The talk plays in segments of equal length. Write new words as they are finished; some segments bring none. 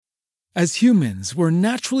As humans, we're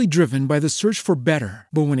naturally driven by the search for better.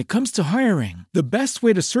 But when it comes to hiring, the best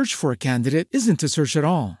way to search for a candidate isn't to search at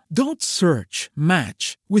all. Don't search,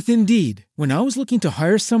 match with Indeed. When I was looking to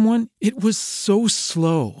hire someone, it was so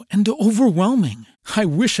slow and overwhelming. I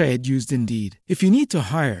wish I had used Indeed. If you need to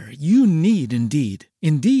hire, you need Indeed.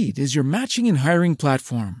 Indeed is your matching and hiring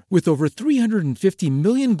platform with over 350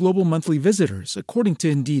 million global monthly visitors, according to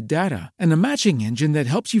Indeed data, and a matching engine that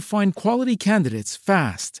helps you find quality candidates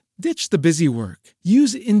fast. Ditch the busy work.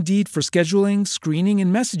 Use Indeed for scheduling, screening,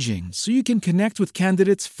 and messaging so you can connect with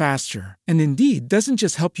candidates faster. And Indeed doesn't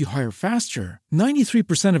just help you hire faster.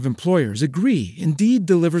 93% of employers agree Indeed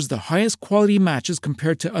delivers the highest quality matches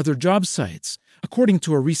compared to other job sites, according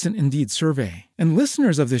to a recent Indeed survey. And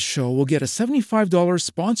listeners of this show will get a $75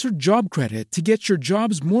 sponsored job credit to get your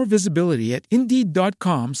jobs more visibility at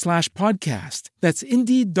Indeed.com/podcast. That's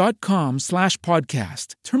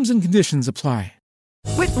Indeed.com/podcast. Terms and conditions apply.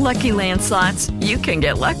 With Lucky Land Slots, you can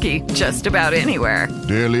get lucky just about anywhere.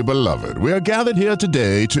 Dearly beloved, we are gathered here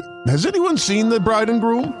today to... Has anyone seen the bride and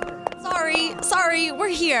groom? Sorry, we're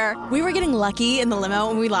here. We were getting lucky in the limo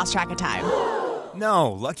and we lost track of time.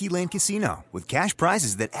 No, Lucky Land Casino, with cash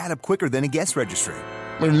prizes that add up quicker than a guest registry.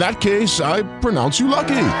 In that case, I pronounce you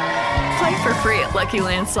lucky. Play for free at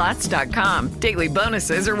LuckyLandSlots.com. Daily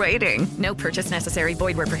bonuses are waiting. No purchase necessary.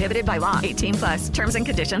 Void where prohibited by law. 18+. Terms and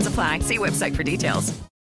conditions apply. See website for details.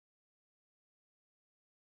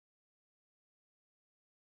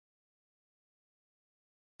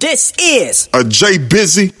 This is a J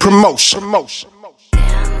Busy promotion. Wanna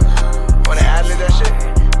ad-lib that shit?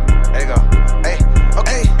 There you go. Hey,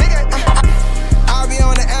 okay. I'll be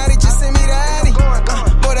on the Addy, just send me the Addy.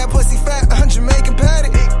 Boy, that pussy fat, Jamaican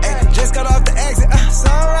patty. Ay, just got off the exit,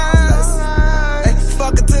 sunrise. Ay,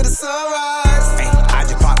 fuck it to the sunrise. Ay, I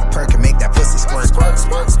just pop a perk and make that pussy squirt.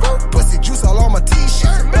 Pussy juice all on my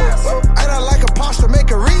t-shirt. And I like a posture,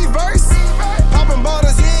 make a reverse. Popping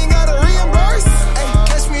bottles, you ain't gotta reimburse. Ay,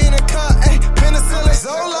 catch me in the car, ay, penicillin,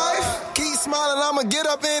 so life. Keep smiling, I'ma get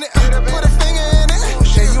up in it. Put a finger in it.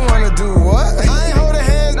 Hey, you wanna do what? I ain't holding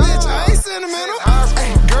hands, bitch. I ain't sentimental. Ay,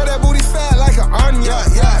 girl, that booty fat like an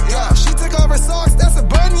onion. Yeah. She took off her socks, that's a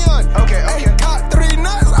bunion. Okay. Ay, caught 3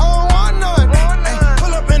 nuts, I don't want none. Ay,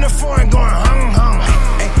 pull up in the foreign going hung.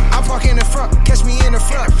 Ay, I park in the front, catch me in the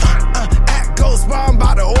front. At Ghost Bar, I'm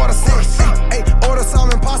about to order 6. Ay, order some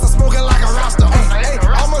pasta, smoking like a roster. Ay,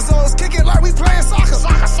 all my zones kicking like we playing soccer.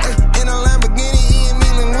 Ay, in a Lamborghini, eating me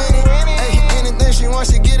linguine. Ay, anything she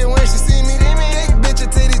wants, she get it when she see me. Big bitch, her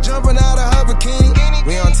titties jumping out of her bikini.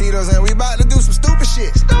 We on Tito's and we about to do some stupid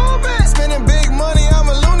shit. Spending big money, I'm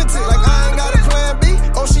a lunatic. Like I ain't got a plan B.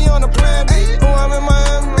 Oh, she on the plan B. Oh, I'm in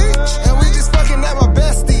Miami Beach. And we just fucking at my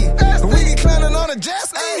bestie. We be clowning on a jet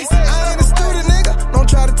ski. I ain't a student, nigga. Don't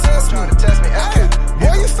try to test me. Ay,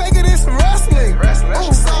 boy, you faking this some wrestling.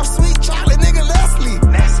 Ooh, soft, sweet chocolate, nigga, Leslie.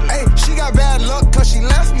 Ay, she got bad luck cause she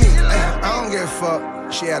left me. Ay, I don't give a fuck.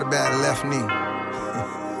 She had a bad left knee.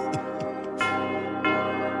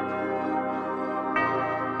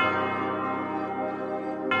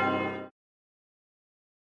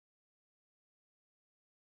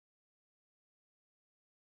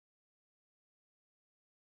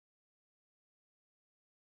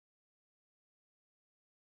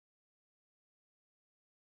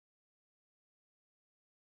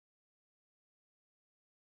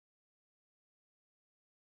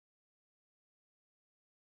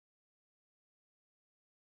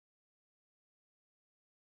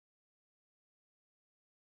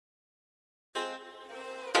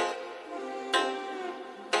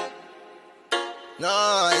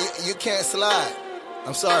 Nah, you can't slide.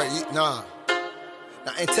 I'm sorry, nah.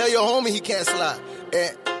 And tell your homie he can't slide.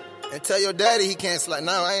 And tell your daddy he can't slide.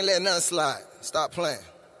 Nah, I ain't letting nothing slide. Stop playing.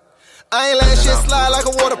 I ain't letting shit slide like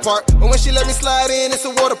a water park. But when she let me slide in, it's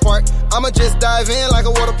a water park. I'ma just dive in like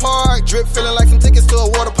a water park. Drip feeling like some tickets to a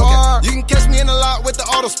water park. You can catch me in the lot with the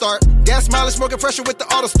auto start. Gas mileage, smoking pressure with the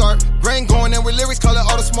auto start. Brain going in with lyrics, call it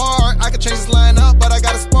auto smart. I could change this line up, but I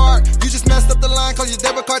got a spark. You just messed up the line, cause your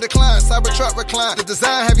debit card declined. Cybertruck recline. The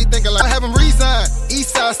design have you thinking like I have him resign.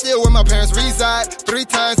 East side still where my parents reside. 3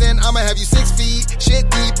 times and I'ma have you 6 feet.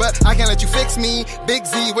 Shit deep, but I can't let you fix me. Big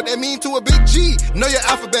Z, what that mean to a big G? Know your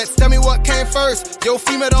alphabets, tell me what came first. Yo,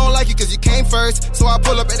 female don't like you cause you came first. So I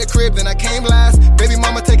pull up at the crib, then I came last. Baby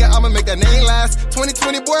mama take it, I'ma make that name last.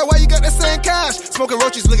 2020 boy, why you got that same cash? Smoking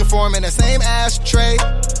roaches looking for him in that same ashtray.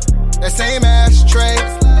 That same ashtray.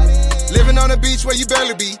 Living on the beach where you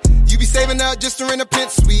barely be. You be saving up just to rent a pint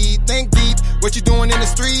suite. Think deep, what you doing in the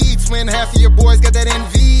streets when half of your boys got that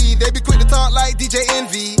envy. They be quick to talk like DJ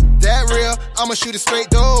Envy. That real, I'ma shoot it straight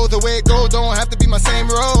though. The way it go don't have to be my same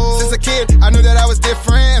role. Since a kid, I knew that I was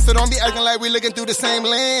different. So don't be acting like we looking through the same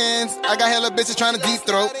lens. I got hella bitches trying to deep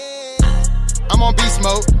throat. I'm on beast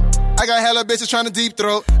mode. I got hella bitches trying to deep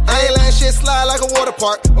throat. I ain't letting shit slide like a water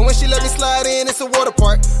park. But when she let me slide in, it's a water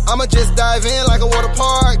park. I'ma just dive in like a water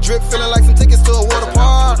park. Drip feeling like some tickets to a water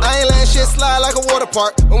park. I ain't letting shit slide like a water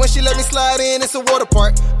park. But when she let me slide in, it's a water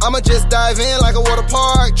park. I'ma just dive in like a water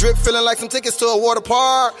park. Drip feeling like some tickets to a water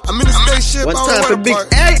park. I'm in a spaceship on a water park.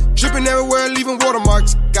 Dripping everywhere, leaving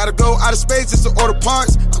watermarks. Gotta go out of space just to order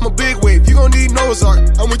parts. I'm a big wave, you gon' need nose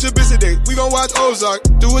art. I'm with your bitch today, we gon' watch Ozark.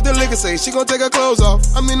 Do what the liquor say, she gon' take her clothes off.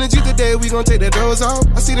 I'm in the Jeep today, we gon' take that doors off.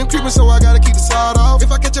 I see them creeping, so I gotta keep the side off.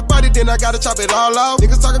 If I catch your body, then I gotta chop it all off.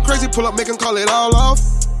 Niggas talking crazy, pull up, make them call it all off.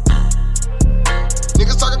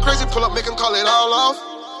 Niggas talking crazy, pull up, make them call it all off.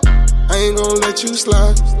 I ain't gon' let you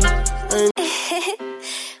slide.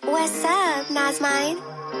 What's up, Nas Mine?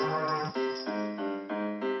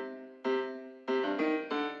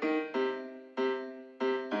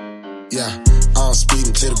 Yeah, I'm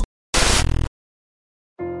speeding to the.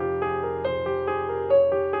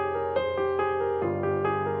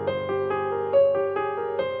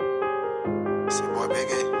 See, boy,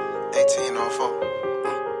 Big A,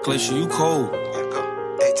 1804. Glacier, you cold. Let go,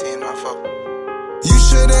 1804. You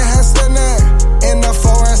shouldn't have said that in the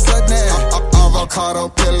foreign said that. Avocado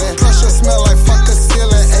peeling, pressure smell like fuck a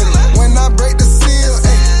ceiling. Ay. When I break the seal,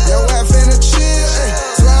 ay, your ass finna chill. Ay.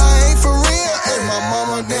 Swear I ain't for real. Ay. My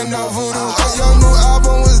mama didn't know voodoo. Your new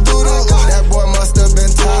album was doodle. That boy must have been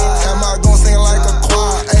tired. Am I gon' sing like a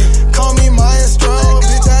choir? Ay. Call me Maestro,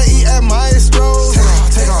 bitch. I eat at Maestro.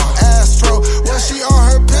 Take off Astro. Well, she on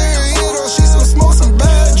her period or she some smoke some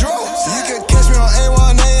bad dro. You can catch me on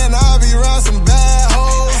A1A and I'll be around some bad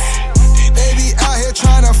hoes. They be out here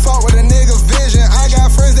trying to fuck with a nigga vision. I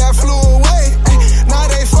got friends that flew away. Ay. Now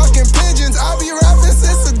they fucking pigeons. I be rapping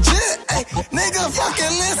since a jet. Ay. Nigga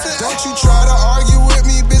fucking listen. Don't you try to argue with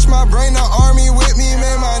me, bitch. My brain the army with me,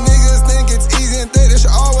 man. My niggas think it's easy and think they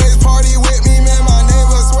should always party with me, man. My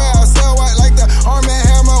neighbors swear I sell white like the Arm &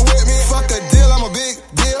 Hammer with me. Fuck a deal, I'm a big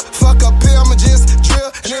deal. Fuck a pill, I'ma just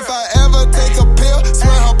drill. And if I ever take a pill,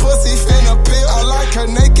 swear her pussy finna peel. I like her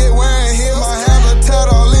naked wearing heels. My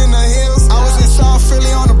habitat all in the hills. I was in South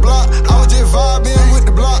Philly on the block. I was just vibing with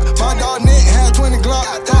the block. My dog Nick had 20 Glock.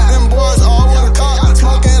 Thought them boys all with a cop.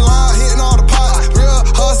 Smoking loud, hitting all the pots. Real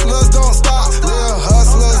hustlers don't stop. Real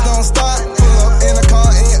hustlers don't stop. Pull up in a car,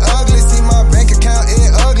 ain't ugly. See my bank account,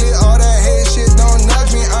 ain't ugly. All that hate shit don't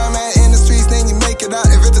nudge me. I'm at in the streets, then you make it out.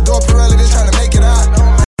 If it's a door Pirelli, they tryna make it out.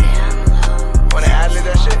 Wanna ad-lib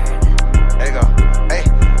that shit? There you go. Hey,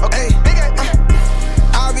 okay.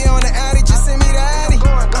 I'll be on the Addy, just send me the Addy.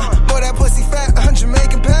 Boy, that pussy fat,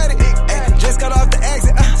 Jamaican patty. Ay, just got off the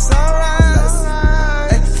exit, sunrise.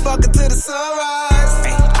 Ay, fuck it to the sunrise.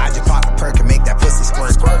 Ay, I just pop a perk and make that pussy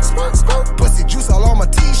squirt. Pussy juice all on my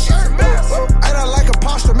t-shirt. I don't like a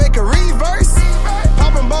posture, make a reverse.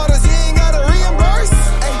 Popping bottles, you ain't gotta reimburse.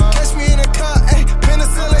 Ay, catch me in a car, ay,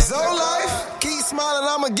 penicillin. Zoe life, keep smiling,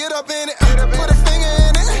 I'ma get up in it. Put a finger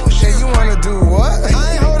in it. Hey, you wanna do what?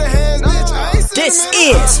 I ain't holding hands, bitch. I ain't This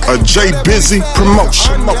is A J Busy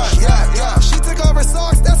promotion. Yeah. She took off her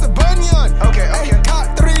socks, that's a bunion. Okay. Ay,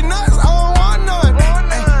 caught 3 nuts, I don't want none.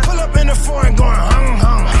 Ay, pull up in the foreign going hung.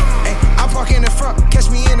 Ay, I park in the front, catch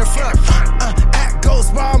me in the front. At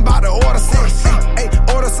Ghost Bar, I'm about to order some. Ay,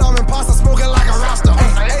 order some pasta, smoking like a roster.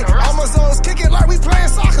 Ay, all my zones kicking like we playing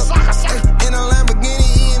soccer. Ay, in a Lamborghini,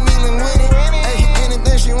 eating me linguine. Ay,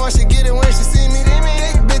 anything she wants, she get it when she see me.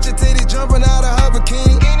 Big bitch, a titty jumping out of her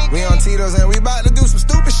bikini. We on Tito's and we about to do some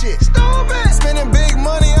stupid shit. Spending big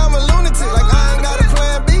money, I'm a lunatic. Like I ain't got a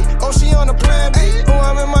plan B. Oh, she on a plan B. Oh,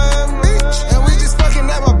 I'm in Miami Beach. And we just fucking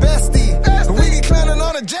at my bestie. We be clowning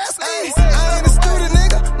on a jet ski. I ain't a student,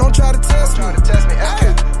 nigga. Don't try to test me.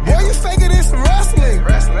 Ay, boy, you faking this for wrestling.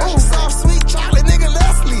 Oh, soft, sweet chocolate, nigga,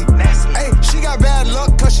 Leslie. Hey, she got bad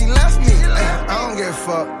luck cause she left me. Ay, I don't give a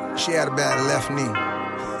fuck. She had a bad left knee.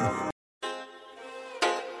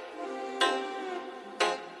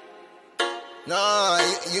 Nah,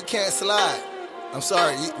 you can't slide. I'm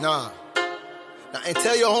sorry, nah. And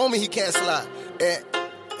tell your homie he can't slide.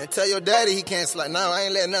 And tell your daddy he can't slide. Nah, I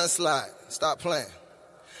ain't letting nothing slide. Stop playing.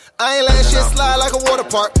 I ain't letting shit slide like a water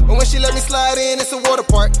park. But when she let me slide in, it's a water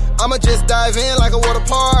park. I'ma just dive in like a water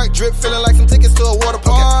park. Drip feeling like some tickets to a water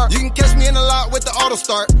park. You can catch me in the lot with the auto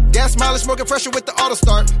start. Gas mileage, smoking pressure with the auto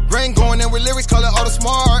start. Brain going in with lyrics, call it auto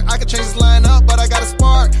smart. I can change this line up, but I got a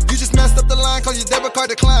spark. You just messed up the line, cause your debit card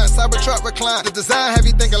declined. Cybertruck recline. The design have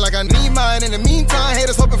you thinking like I need mine. In the meantime,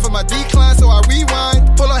 haters hoping for my decline, so I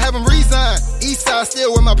rewind. Pull on, have them resign. East side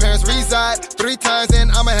still where my parents reside. 3 times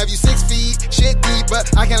and I'ma have you 6 feet. Shit deep, but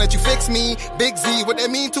I can't let let you fix me. Big Z, what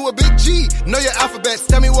that mean to a big G? Know your alphabets,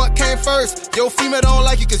 tell me what came first. Yo, female don't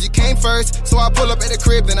like you cause you came first. So I pull up at the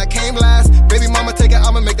crib, then I came last. Baby mama take it,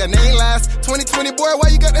 I'ma make that name last. 2020 boy, why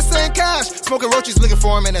you got the same cash? Smoking roaches looking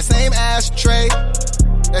for him in that same ashtray.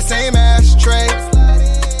 That same ashtray.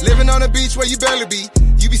 Living on the beach where you barely be.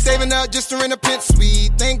 You be saving up just to rent a pit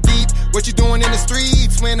suite. Think deep, what you doing in the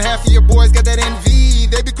streets when half of your boys got that envy.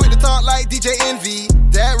 They be quick to talk like DJ Envy.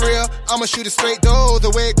 That real, I'ma shoot it straight though.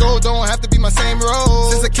 The way it go don't have to be my same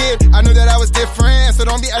role. Since a kid, I knew that I was different. So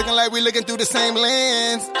don't be acting like we looking through the same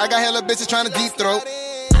lens. I got hella bitches trying to deep throat.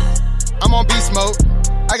 I'm on beast mode.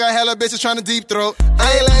 I got hella bitches trying to deep throat.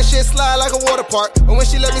 I ain't letting shit slide like a water park. But when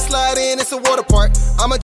she let me slide in, it's a water park.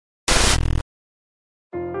 I'm a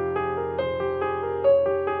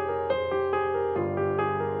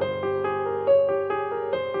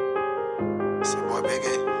boy, Big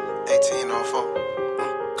A, 18 on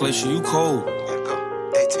 4. Glacier, you cold. Gotta go,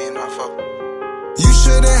 18 on 4. You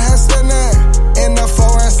shouldn't have said that. In the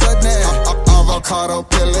foreign said that. Avocado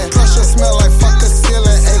peeling. Pressure smell like fuck the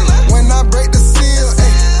ceiling. Ay. When I break the seal,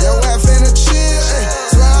 ay, yo ass finna chill. Ay.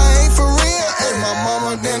 Swear I ain't for real. Ay. My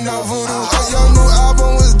mama didn't know voodoo. Your new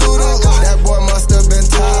album was doodoo. That boy must have been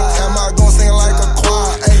tired. Am I gon' sing like a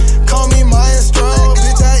choir? Ay. Call me Maestro.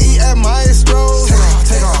 Bitch, I eat at Maestro.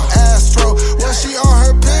 Take off Astro. Well, she on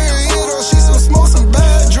her period or she some smoke, some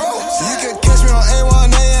bad dro. So you can catch me on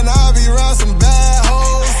A1A and I'll be around some bad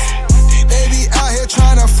hoes. They be out here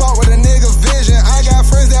trying to fuck with a nigga vision. I got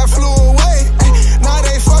friends that flew away. Ay, now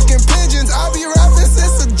they fucking pigeons. I be rapping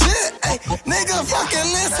since a jet. Ay, nigga, fucking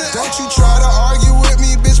listen. Don't you try to argue with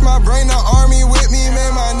me, bitch. My brain the army with me,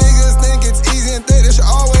 man. My niggas think it's easy and think they should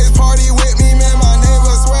always party with me, man. My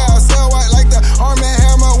neighbors swear I sell white like the Arm &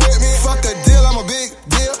 Hammer with me. Fuck a deal, I'm a big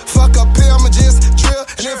deal. Fuck a pill, I'ma just drill.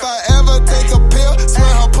 And if I ever take a pill,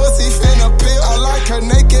 swear her pussy finna peel. I like her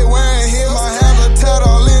naked wearing heels. I have a tat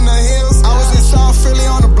all in the hills. I was in South Philly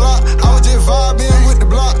on the block. I was just vibing with the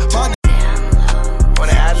block. My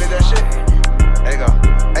Wanna ad-lib that shit? There you go.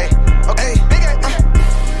 Hey, okay.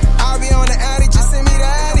 I'll be on the Addy, just send me the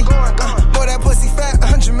Addy. Boy, that pussy fat,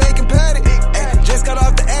 Jamaican patty. Ay, just got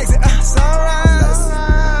off the exit, sunrise.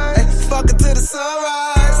 Ay, fuck it to the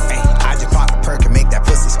sunrise. Ay, I just pop a perk and make that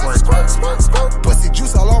pussy squirt, squirt, squirt, squirt. Pussy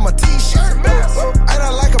juice all on my t-shirt. Ain't I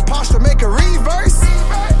like a posture, make a reverse.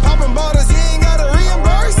 Popping bottles, you ain't gotta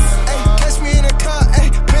reimburse. Ay, catch me in the car, ay,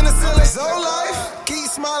 penicillin, Zolife. Keep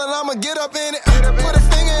smiling, I'ma get up in it. Put a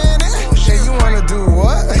finger in it. Say you wanna do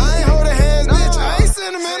what? I ain't holding hands, bitch. I ain't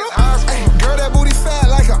sentimental. Ay, girl, that booty fat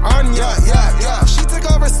like an onion. Yeah. She took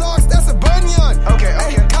off her socks, that's a bunion. Okay.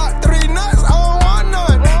 Ay, caught 3 nuts, I don't want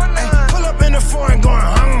none. Ay, pull up in the foreign going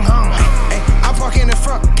hung. Ay, I park in the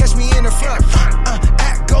front, catch me in the front.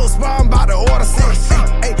 At Ghost Bar, I'm about to order some.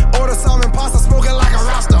 Ay, order some and pasta, smoking like a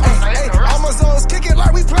roster. Ay, all my zones kicking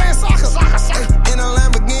like we playing soccer. Ay, in a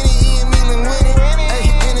Lamborghini, eating me linguine. Ay,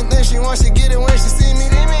 anything she wants, she get it when she see me.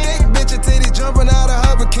 Big bitch, her titties jumping out of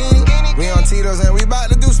her bikini. We on Tito's and we about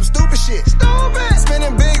to do some stupid shit.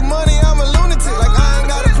 Spending big money, I'm a lunatic. Like I ain't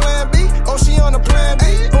got a plan B. Oh, she on a plan B.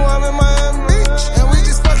 Oh, I'm in Miami Beach. And we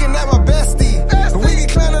just fucking at my bestie. We be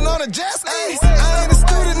clowning on a jet ski. I ain't a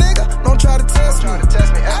student, nigga. Don't try to test me.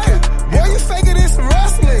 Ay, boy, you faking this some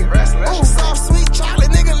wrestling. Ooh, soft, sweet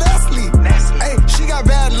chocolate, nigga, Leslie. Hey, she got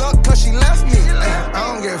bad luck cause she left me. Ay,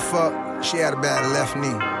 I don't give a fuck. She had a bad left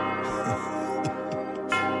knee.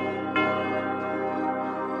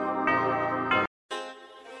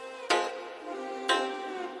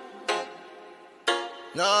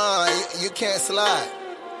 Nah, you can't slide.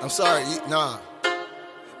 I'm sorry, nah.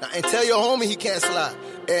 And tell your homie he can't slide.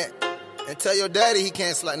 And tell your daddy he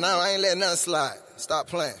can't slide. Nah, I ain't letting nothing slide. Stop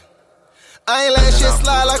playing. I ain't letting shit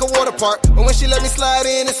slide like a water park. But when she let me slide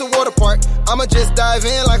in, it's a water park. I'ma just dive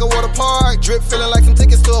in like a water park. Drip feeling like some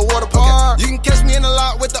tickets to a water park. Okay. You can catch me in the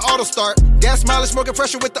lot with the auto start. Gas mileage, smoking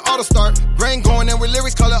pressure with the auto start. Brain going in with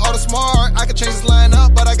lyrics, call it auto smart. I can change this line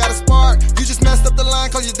up, but I got a spark. You just messed up the line,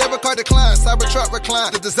 cause your debit card declined. Cybertruck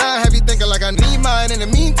recline. The design have you thinking like I need mine. In the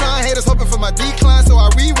meantime, haters hoping for my decline, so I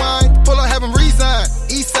rewind. Pull up, have them resign.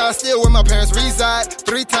 East side still where my parents reside.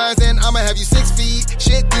 3 times and I'ma have you 6 feet.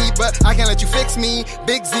 Shit deep, but I can't let you fix me.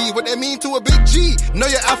 Big Z, what that mean to a big G? Know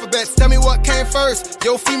your alphabets, tell me what came first.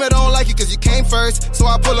 Yo, female don't like you cause you came first. So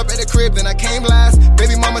I pull up at the crib, then I came last.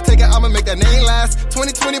 Baby mama take it, I'ma make that name last.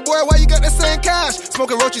 2020 boy, why you got the same cash?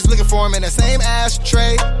 Smoking roaches looking for him in that same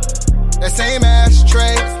ashtray. That same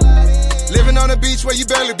ashtray. Living on the beach where you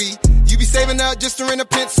barely be. You be saving up just to rent a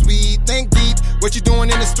pit suite. Think deep, What you doing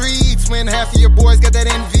in the streets when half of your boys got that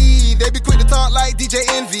envy? They be quick to talk like DJ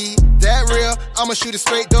Envy. That real, I'ma shoot it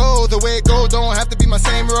straight though. The way it go don't have to be my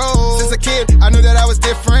same role. Since a kid, I knew that I was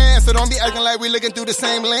different, so don't be acting like we looking through the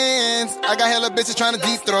same lens. I got hella bitches trying to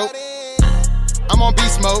deep throat. I'm on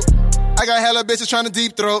beast mode. I got hella bitches trying to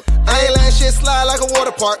deep throat. I ain't letting shit slide like a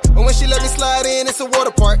water park, but when she let me slide in, it's a water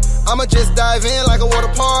park. I'ma just dive in like a water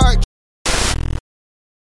park.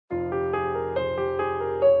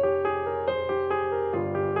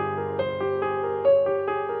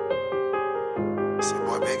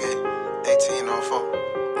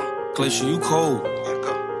 Glacier, you cold. Let's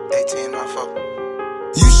go.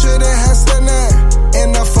 1804. You shouldn't have said that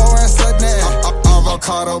in the foreign sedan.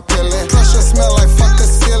 Avocado peeling. Plus you smell like fuck the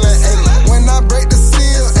ceiling. Ay. When I break the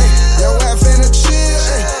seal, ay, your ass finna chill.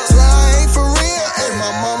 Ay. Swear I ain't for real. Ay.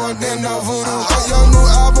 My mama didn't know voodoo. Your new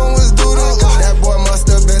album was doodoo. That boy must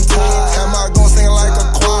have been tired. Am I gon' sing like a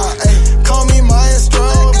choir? Ay. Call me Maestro.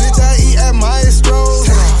 Bitch, I eat at Maestro.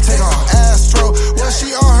 Take off Astro. Well,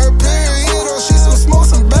 she on her period or she some smoke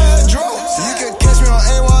some bad drugs. You can catch me on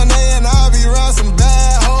A1A and I'll be around some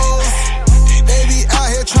bad hoes. They be out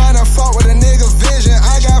here trying to fuck with a nigga vision.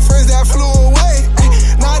 I got friends that flew away. Ay,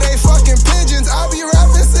 now they fucking pigeons. I be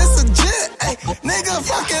rapping since a jet. Ay, nigga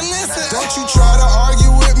fucking listen. Don't you try to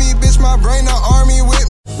argue with me, bitch. My brain the army with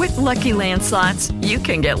me. With Lucky Land Slots, you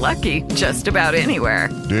can get lucky just about anywhere.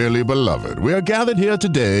 Dearly beloved, we are gathered here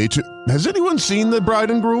today to... Has anyone seen the bride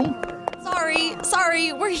and groom?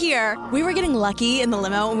 Sorry, we're here. We were getting lucky in the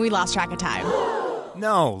limo and we lost track of time.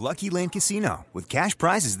 No, Lucky Land Casino, with cash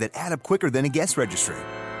prizes that add up quicker than a guest registry.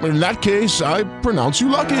 In that case, I pronounce you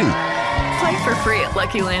lucky. Play for free at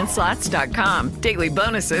LuckyLandSlots.com. Daily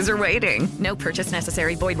bonuses are waiting. No purchase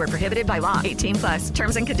necessary. Void where prohibited by law. 18+.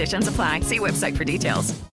 Terms and conditions apply. See website for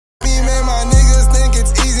details. Me, man, my niggas think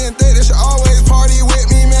it's easy and think they should always party with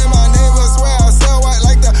me, man. My neighbors swear I sell white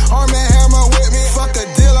like the Arm & Hammer with me. Fuck a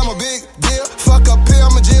deal, I'm a big deal. Fuck a pill,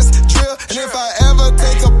 I'ma just drill. And if I ever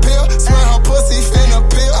take a pill, swear her pussy finna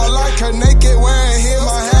peel. I like her naked wearing heels.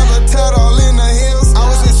 I have a tat all in the hills. I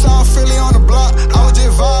was in South Philly on the block. I was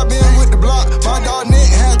just vibing with the block. My dog Nick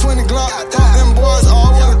had 20 Glock. Thought them boys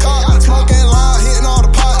all with a cop. Smoking loud, hitting all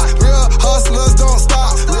the pots. Real hustlers don't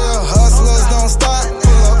stop. Real hustlers don't stop.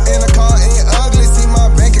 Pull up in the car, ain't ugly. See my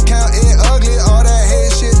bank account, ain't ugly. All that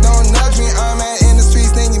hate shit don't nudge me. I'm at in the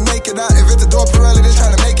streets, then you make it out. If it's a door Pirelli, just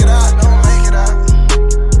trying to make it out. Make it out.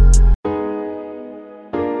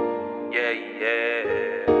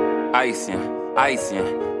 Icing.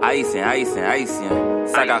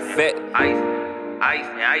 So I got fat. Icing.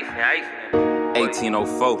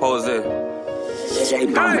 1804. Pose.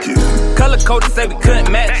 Color coded say we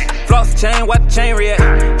couldn't match. Floss chain, watch the chain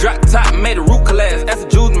react. Drop top, made the root collapse. That's a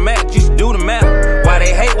Jude match, you should do the math. Why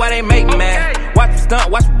they hate, why they make me mad? Watch me stunt,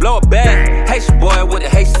 watch me blow it back. Haitian boy with a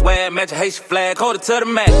Haitian swag, match a Haitian flag, hold it to the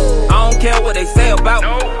max. I don't care what they say about me.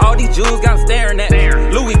 All these Jews got them staring at me.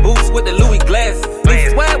 Louis boots with the Louis glasses. Louis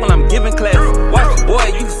swag when I'm giving class. Watch the boy,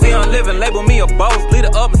 you can see I'm living. Label me a boss,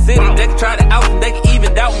 leader of my city. They can try to out me, they can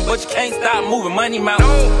even doubt me, but you can't stop moving money mountain.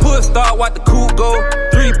 Put a star, watch the cool go.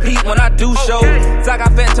 3-peat when I do shows. So I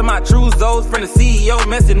got fat to my Truzos. From the CEO,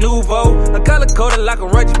 Messi Nouveau. A color coded like a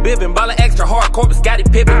Reggie Bibbin. Ballin' extra hardcore, but Scottie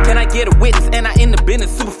Pippen. Can I get a witness? And I in the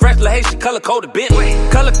business. Super fresh, La Haitian, color coded Bentley.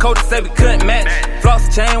 Color coded say we couldn't match.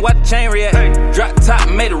 Floss chain, watch the chain react. Drop top,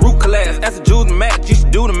 made the root collapse. That's a Jude match, you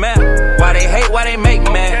should do the math. Why they hate, why they make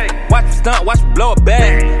me mad? Watch me stunt, watch me blow it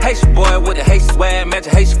back. Haitian boy with a Haitian swag, match a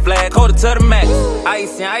Haitian flag, coded to the max.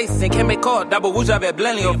 Icing, can't make call. Double Rouge, I've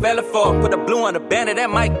Blenny or Valley 4. Put the blue on the bandit, that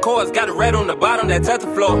mic chords. Got a red on the bottom, that touch the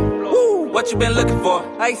floor. Woo, what you been looking for?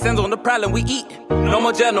 Ice on the problem, we eat. No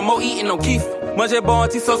more gel, no more eating, no keef. Much at bar,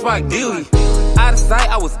 so spot dealy. Out of sight,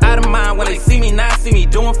 I was out of mind. When they see me now, see me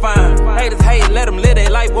doing fine. Haters hate, let them live their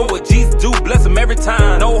life. What would Jesus do? Bless them every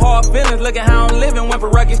time. No hard feelings, look at how I'm living. Went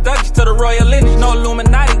from rugged Stuckers to the royal lineage. No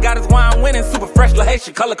Illuminati, got his wine winning. Super fresh, La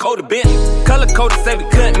Haitian, color coded Bentley. Color coded say we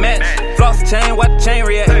couldn't match. Floss chain, watch the chain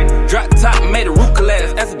react. Drop top, made the root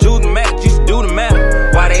collapse. That's a Jude match, you should do the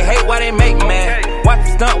math. Why they hate, why they make me mad? Watch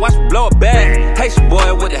me stunt, watch me blow it back. Haitian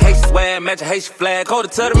boy with a Haitian swag, match a Haitian flag,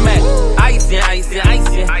 coded to the max. Icing.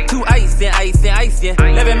 2 icing.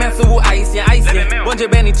 11 men sous icing. Bonje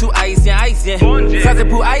Benny 2 icing. Ça c'est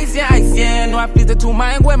pour icing. Nous appliquons tout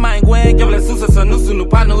maingouin. Give les sous ça nous sous nous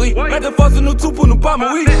pas nourrir. Mettre de force nous tout pour nous pas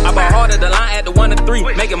mourir. I ball hard at the line at the 1 to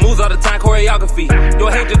 3. Making moves all the time, choreography.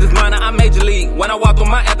 Your hatred is mine, I'm major league. When I walk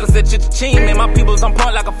through my anthem, said ching. Man, my people's on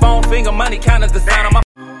point like a phone finger. Money count as the sound of my.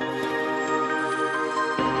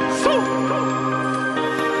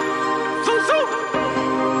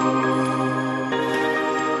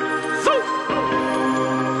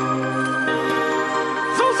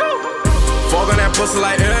 pussy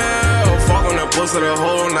like hell. Fuck on that pussy the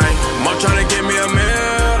whole night. I'm up tryna get me a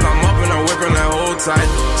meal. I'm up and I'm whipping that whole tight.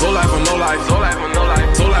 So life for no life. So life for no life.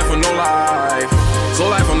 So life for no life. So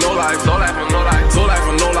life for no life. So life for no life. So life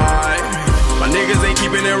for no life. My niggas ain't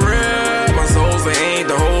keeping it real. My souls they ain't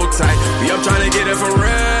the whole tight. Be up tryna get it for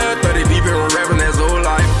real. 30 deep in rapping that whole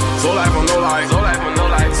life. So life for no life. So life for no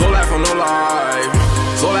life. So life for no life.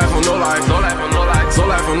 So life for no life. So life for no life. So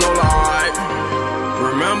life for no life.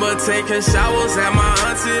 Remember taking showers at my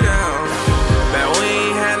auntie down. That we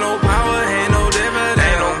ain't had no power, ain't no dividend.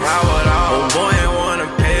 Ain't no power at all. Oh boy ain't wanna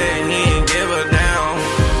pay, he ain't give a damn.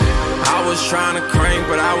 I was trying to crank,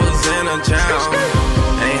 but I was in a jam.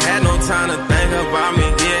 Ain't had no time to think about me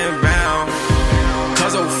getting bound.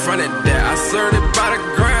 Cause I'm fronted that, I served it by the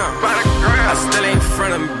ground. I still ain't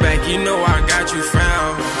front and back, you know I got you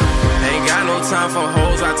found. Ain't got no time for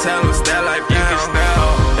hoes, I tell them stay like down.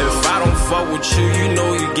 If I don't fuck with you, you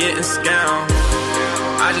know you getting scammed.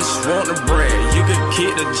 I just want the bread, you can keep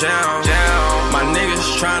the jam. My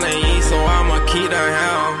niggas tryna eat, so I'ma keep the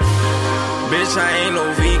hound. Bitch, I ain't no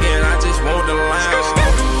vegan, I just want the lamb.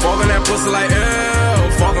 Fuckin' that pussy like hell,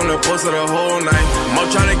 fuckin' the pussy the whole night. I'm up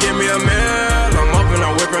tryna get me a meal, I'm up and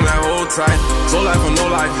I'm whipping that whole tight. So life for no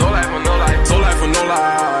life, so life for no life, so life for no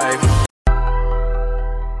life.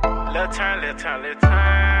 Little turn, little turn, little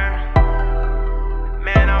turn.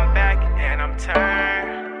 Man, I'm back and I'm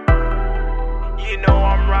turned. You know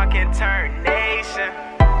I'm rockin' Turn Nation.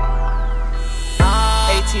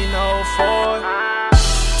 1804.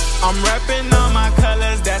 I'm reppin' all my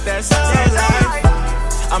colors, that's so life.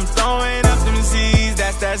 I'm throwing up them Z's,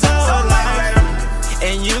 that's so life.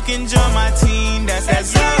 And you can join my team, that's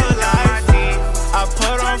so life. I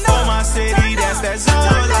put on for my city, that's so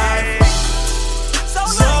life. So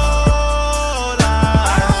life.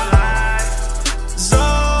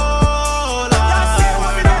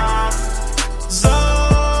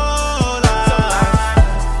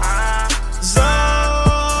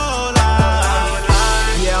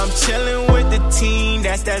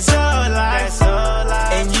 That's all life.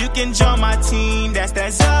 And you can join my team, that's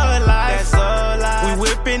all life. We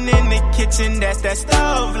whipping in the kitchen, that's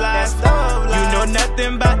stove life. You know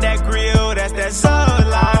nothing about that grill, that's all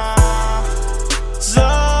life. So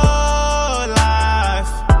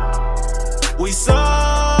life. We so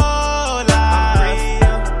life.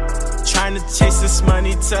 Trying to chase this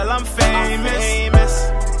money till I'm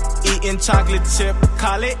famous. Eating chocolate chip,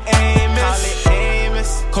 call it Amos.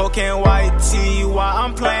 Cocaine white tea while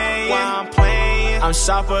I'm playing. I'm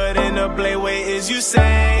sharper than a blade, wait, is you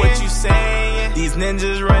saying? What you saying? These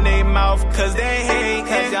ninjas run their mouth cause they hate,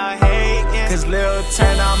 cause y'all hating. Cause Lil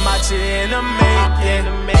Turn, I'm out here in the making.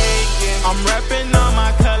 I'm reppin' all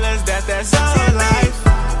my colors, that's all life.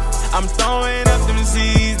 I'm throwing up them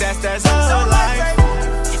Z's, that's all life.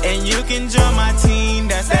 And you can join my team,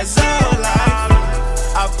 that's all life.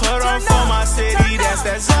 I put on for my city,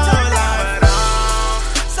 that's all life.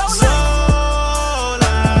 So life.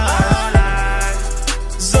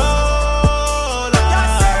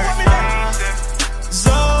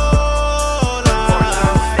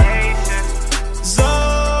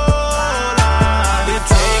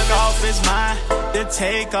 The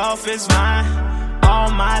takeoff is mine.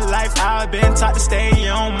 All my life I've been taught to stay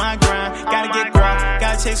on my grind. Gotta get guap,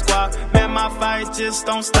 gotta chase guap. Man, my fights just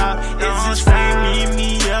don't stop. It's just framing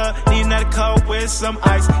me up. Need another coke with some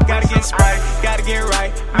ice. Gotta get Sprite, gotta get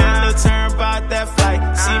right. Man, Lil Turn about that flight.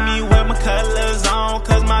 See me with my colors on,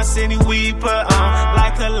 cause my city we put on.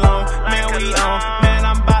 Like cologne, man, we on. Man,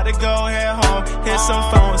 I'm about to go head home. Hit some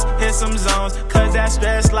phones, hit some zones. Cause that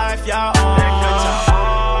stress life y'all on.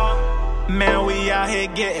 Man, we out here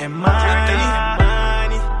getting money.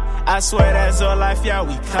 I swear that's all life, y'all,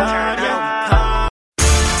 we come,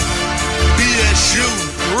 BSU,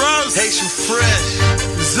 Russ, Haitian Fresh,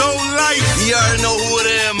 Zoe Life. You already know who it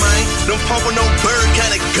is, man. Don't pump with no bird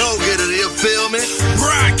kind of go-getter, you feel me?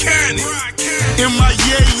 Brian County, in my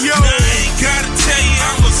yo. Now, I ain't gotta tell you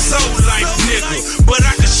I'm a soul life nigga, but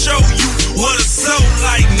I can show you what a soul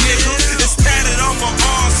like nigga. It's tatted on my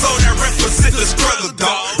arm, so that represent the struggle,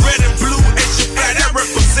 dog. Red and blue, Haitian flag, that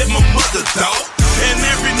represent my mother, dog. And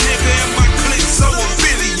every nigga in my clique so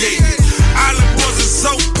affiliated. Island boys are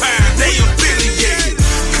so proud, they affiliated.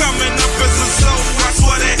 Coming up as a soul, I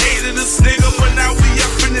swear they hated this nigga, but now we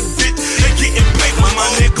up in the bitch and getting paper. My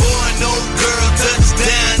nigga, no girl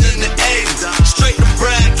touchdown in the 80s. Straight to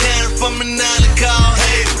Brian County from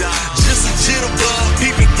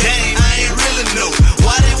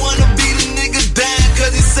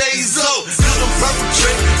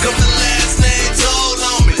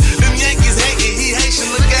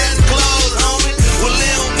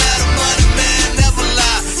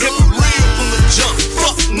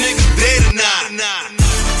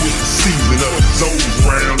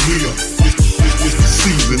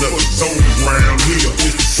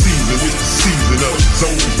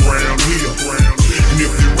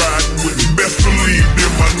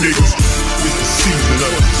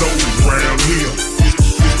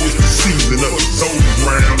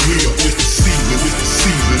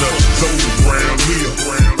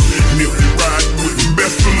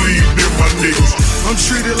niggas. I'm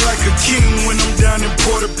treated like a king when I'm down in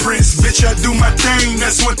Port-au-Prince. Bitch, I do my thing,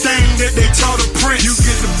 that's one thing that they taught a prince. You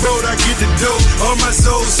get the boat, I get the dough. All my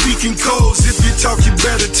souls speaking codes. If you talk, you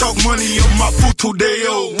better talk money on my puto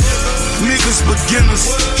deo. Niggas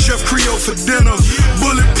beginners, Chef Creole for dinner.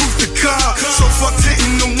 Bulletproof the car, so fuck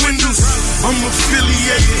tinting the windows. I'm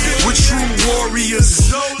affiliated with true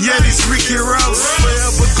warriors. Yeah, this Ricky Rouse,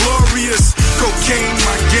 forever glorious. Cocaine,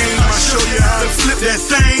 my game, I show you how to flip that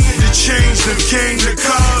thing. The change, the king, the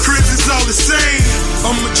car, cribs is all the same.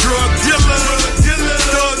 I'm a drug dealer,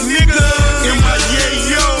 thug nigga, in my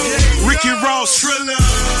yayo, Ricky Ross Triller.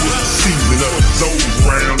 It's the season of the zones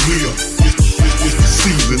round here. It's the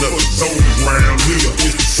season of the zones round here.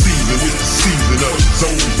 It's the season of the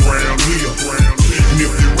zones round here. And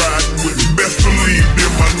if you riding with me, best believe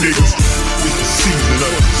they're my niggas. It's the season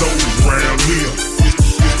of the zones round here.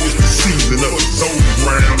 It's the season of the zones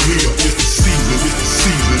round here. It's the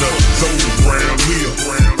season of the zones round here.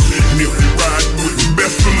 And if you riding with me,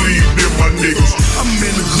 best believe they're my niggas. I'm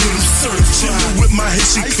in the hood of surf, chillin' with my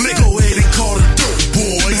Haitian clique. Go ahead and call it dope,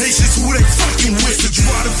 boy. Haitians who they fucking with. The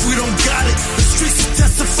drive if we don't got it. The streets will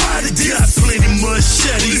testify that they got plenty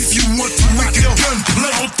machetes. If you want to rock your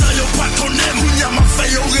gunplay, I'll tell you pas qu'on aime. Y'a ma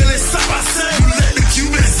faille au relais, ça va ser. You let the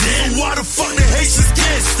Cubans in. Why the fuck the Haitians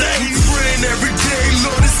can't stay? We praying every day,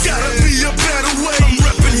 Lord, it's gotta be a better way. I'm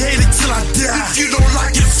reppin' Haiti till I die. If you don't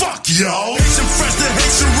like it, fuck y'all. Haitian fresh to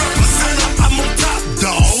Haitian representative. I'm on top,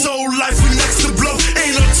 dog. Soul life, we next to blow.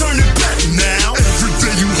 Ain't no turning back now. Every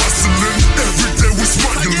day you hustling, every day we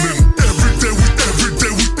smuggling. Every day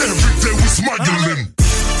we smuggling.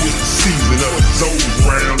 It's the season of the zones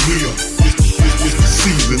round here. It's the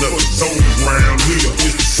season of the zones round here.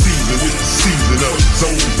 It's the season of the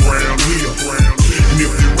zones round here. And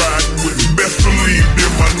if you riding with me, best believe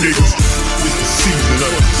they're my niggas. It's the season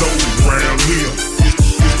of the zones round here.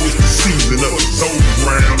 It's the season of the zones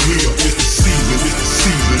round here. It's the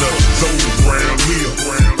season of the zones round here.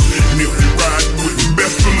 And if you riding with me,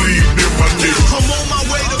 best believe they're my niggas. I'm on my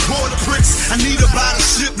way to Port-au-Prince. I need about a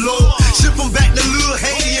shipload. Ship them back to Lil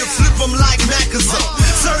Haiti and flip them like Macazone.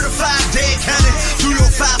 Certified dead cannon,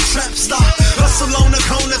 305 trap stop. Hustle on the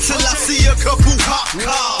corner till I see a couple hot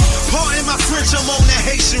cars. Pardon my French, I'm on that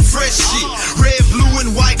Haitian fresh shit. Red, blue,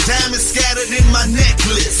 and white diamonds scattered in my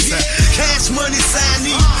necklace. Cash money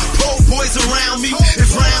signee, poor boys around me.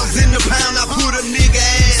 If rounds in the pound, I put a nigga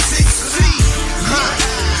ass 6 feet.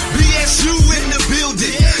 BSU in the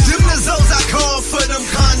building. Them the zones I call for them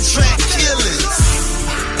contract killers.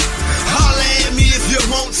 Holla at me if you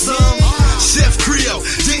want some. Chef Creole,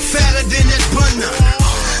 dick fatter than that bunner.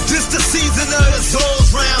 This the season of the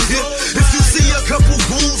zones round here. If you see a couple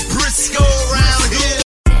bulls, Briscoe around here.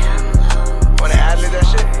 Wanna ad-lib that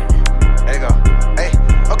shit? There you go. Hey,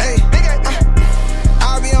 okay.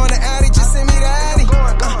 I'll be on the Addy, just send me the Addy.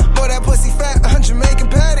 Boy, that pussy fat, Jamaican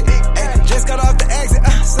patty. Just got off the exit,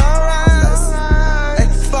 sunrise.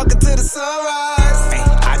 Fuck it to the sunrise.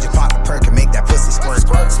 I just pop a perk and make that pussy squirt.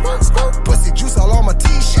 Pussy juice all on my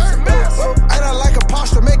t-shirt. And I like a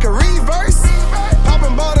posture, make a reverse.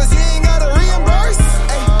 Popping bottles, you ain't gotta reimburse.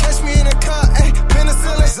 Catch me in the car,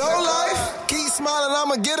 penicillin, Zoe life. Keep smiling,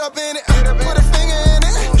 I'ma get up in it. Put a finger in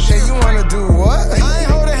it. Hey, you wanna do what? I ain't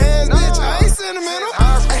holding hands, bitch, I ain't sentimental.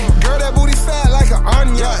 Girl, that booty fat like an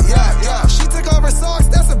onion. Yeah. She took off her socks,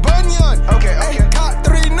 that's a bunion. Okay. Got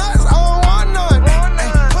 3 nuts, I don't want none.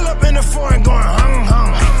 Pull up in the foreign going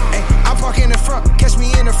hung. I park in the front, catch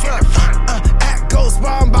me in the front. At Ghost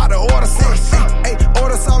Bar, I'm about to order some.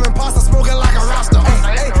 Order some pasta, smoking like a roster.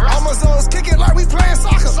 All my zones kicking like we playing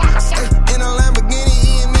soccer. In a Lamborghini,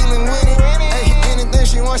 eating me linguine. Anything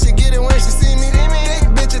she wants, she get it when she see me. Big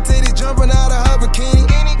bitch, a titty jumping out of her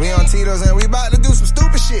bikini. We on Tito's and we about to do some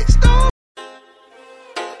stupid shit.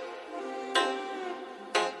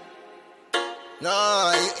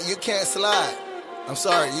 Nah, you can't slide. I'm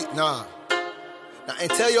sorry, nah. And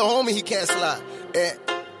tell your homie he can't slide.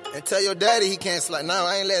 And tell your daddy he can't slide. Nah,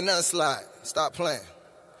 I ain't letting nothing slide. Stop playing.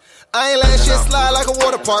 I ain't letting shit slide like a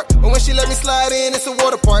water park. But when she let me slide in, it's a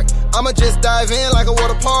water park. I'ma just dive in like a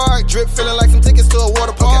water park. Drip feeling like some tickets to a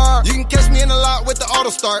water park. You can catch me in the lot with the auto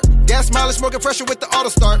start. Gas mileage, smoking pressure with the auto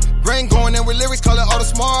start. Brain going in with lyrics, call it auto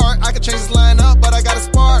smart. I can change this line up, but I got a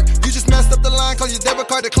spark. You just messed up the line, cause your debit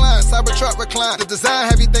card declined. Cybertruck recline. The design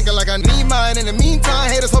have you thinking like I need mine. In the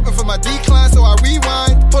meantime, haters hoping for my decline, so I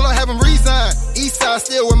rewind. Pull up, have them resign. Eastside now,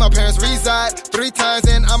 still where my parents reside. 3 times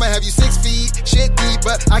and I'ma have you 6 feet. Shit deep,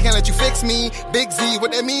 but I can't let you fix me. Big Z,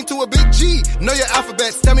 what that mean to a big G? Know your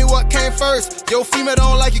alphabets, tell me what came first. Yo, female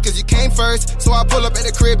don't like you cause you came first. So I pull up at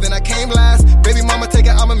the crib, then I came last. Baby mama take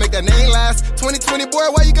it, I'ma make that name last. 2020 boy,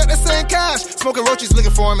 why you got that same cash? Smoking roaches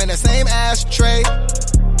looking for him in that same ashtray.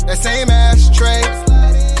 That same ashtray.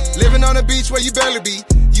 Living on the beach where you barely be.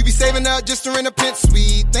 You be saving up just to rent a pimp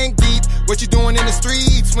suite. Think deep, what you doing in the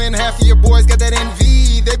streets when half of your boys got that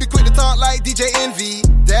envy. They be quick to talk like DJ Envy.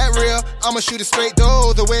 That real, I'ma shoot it straight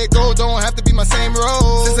though. The way it go don't have to be my same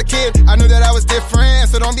role. Since a kid, I knew that I was different.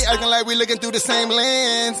 So don't be acting like we looking through the same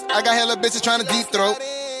lens. I got hella bitches trying to deep throat.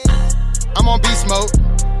 I'm on beast mode.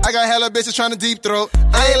 I got hella bitches trying to deep throat.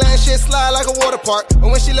 I ain't letting shit slide like a water park. But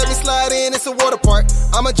when she let me slide in, it's a water park.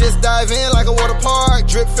 I'ma just dive in like a water park.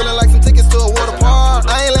 Drip feeling like some tickets to a water park.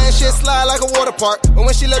 I ain't letting shit slide like a water park. But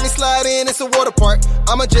when she let me slide in, it's a water park.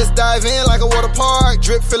 I'ma just dive in like a water park.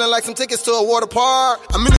 Drip feeling like some tickets to a water park.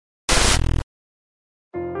 I'm in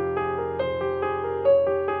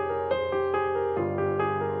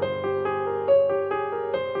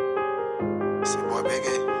boy, Big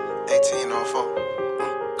A, 1804.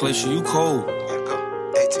 Glacier, you cold. Gotta go.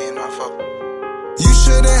 1804. You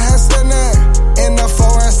shouldn't have said that. In the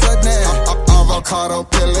foreign said that. Avocado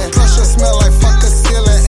peeling. Pressure smell like fuck the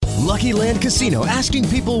ceiling. Lucky Land Casino asking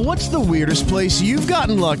people, what's the weirdest place you've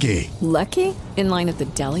gotten lucky? Lucky? In line at the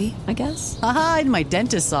deli, I guess? Aha, in my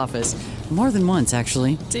dentist's office. More than once,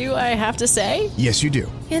 actually. Do I have to say? Yes, you do.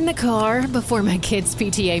 In the car before my kids'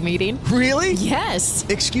 PTA meeting. Really? Yes.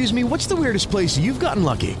 Excuse me, what's the weirdest place you've gotten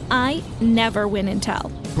lucky? I never win and tell.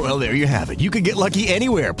 Well, there you have it. You can get lucky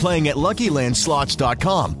anywhere, playing at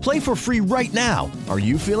LuckyLandSlots.com. Play for free right now. Are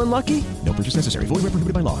you feeling lucky? No purchase necessary. Void where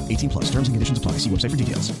prohibited by law. 18+. Terms and conditions apply. See website for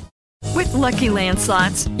details. With Lucky Land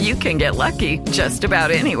Slots, you can get lucky just about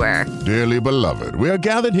anywhere. Dearly beloved, we are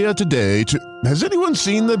gathered here today to... Has anyone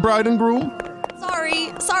seen the bride and groom?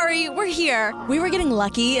 Sorry, we're here. We were getting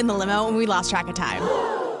lucky in the limo and we lost track of time.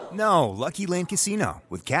 No, Lucky Land Casino,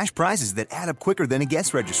 with cash prizes that add up quicker than a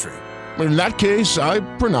guest registry. In that case, I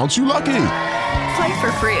pronounce you lucky. Play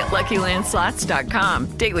for free at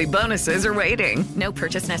LuckyLandSlots.com. Daily bonuses are waiting. No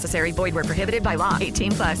purchase necessary. Void where prohibited by law.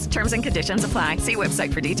 18+. Terms and conditions apply. See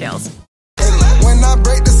website for details. When I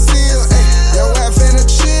break the seal, yo, I finna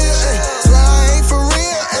chill. So I ain't for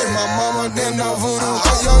real. My mama didn't know voodoo.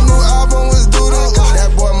 Oh, your new album was doodle.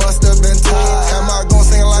 That boy must have been tired. Am I gon'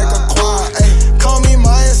 sing like a choir? Call me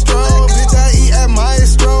Maestro. Bitch, I eat at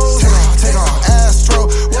Maestro. Take off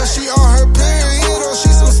Astro. Well, she on her period, or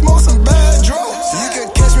she some smoke, some bad drugs. You can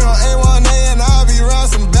catch me on A1A and I'll be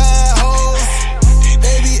around some bad hoes.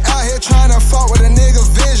 They be out here trying to fuck with a nigga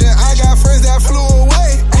vision. I got friends that flew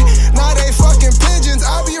away. Now they fucking pigeons.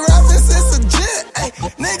 I be rapping since a jet.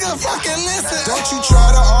 Nigga, fucking listen. Don't you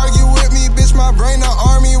try to argue with me, bitch. My brain the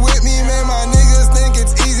army with me. Man, my niggas think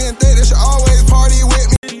it's easy and think they should always party with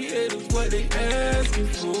me. What they asking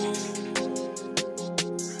for.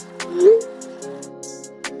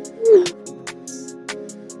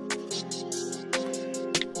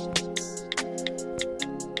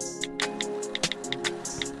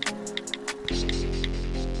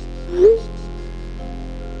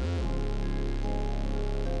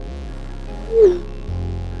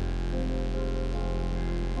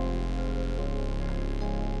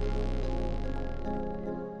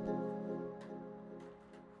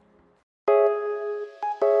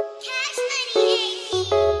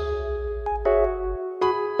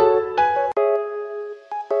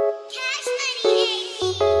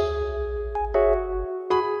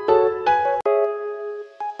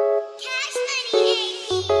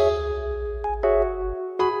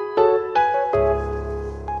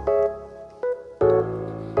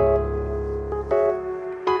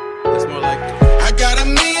 I got $1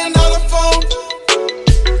 million phone.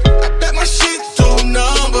 I bet my shit through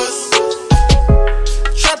numbers.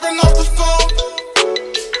 Trapping off the phone.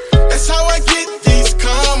 That's how I get these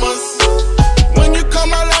commas. When you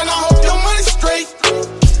come around, I hope your money's straight.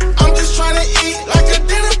 I'm just trying to eat like a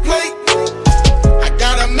dinner plate. I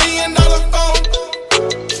got $1 million phone.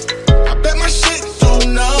 I bet my shit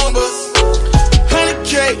through numbers.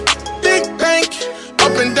 100K, big bank,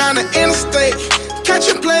 up and down the interstate.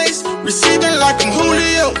 Catching plays, receiving like I'm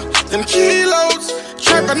Julio. Them kilos,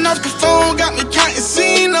 trapping off the phone, got me counting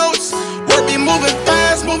C notes. Work be moving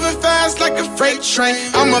fast like a freight train.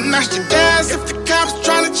 I'ma match the gas if the cops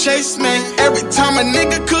tryna chase me. Every time a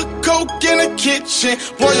nigga cook coke in the kitchen,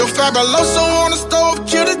 boy, your Fabuloso on the stove,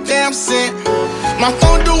 kill the damn scent. My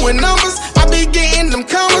phone doing numbers, I be be getting them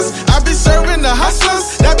commas. I be serving the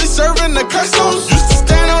hustlers, that be serving the customers. Used to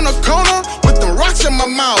stand on the corner with the rocks in my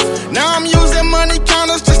mouth. Now I'm using money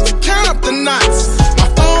counters just to count up the knots. My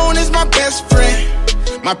phone is my best friend.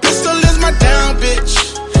 My pistol is my down bitch.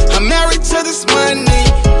 I'm married to this money.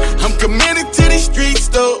 I'm committed to these streets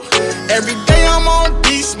though. Every day I'm on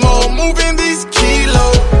beast mode, moving these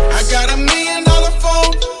kilos. I got $1 million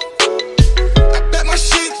phone. I bet my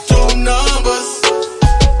shit do numbers.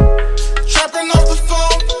 Trapping off the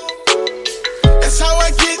phone. That's how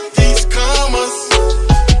I get these commas.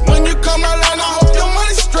 When you come around, I hope your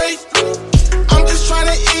money's straight. I'm just trying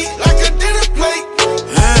to eat like a dinner plate.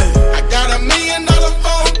 I got $1 million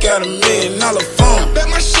phone. Got $1 million phone. I bet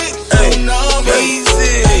my shit do numbers.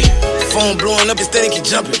 Easy. Phone blowing up, instead it keep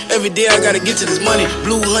jumping. Every day I gotta get to this money.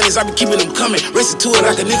 Blue honeys, I be keeping them coming. Racing to it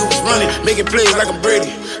like a nigga was running. Making plays like I'm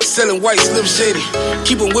Brady. Selling white, Slim Shady.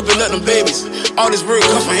 Keep them whipping up them babies. All this work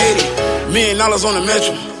come from Haiti. $1 million on the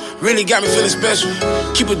metro. Really got me feeling special.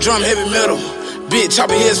 Keep a drum heavy metal. Bitch,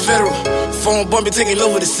 chopper here's federal. Phone bumping, taking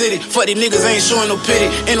over the city. Fuck these niggas, I ain't showing no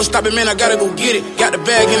pity. Ain't no stopping, man, I gotta go get it. Got the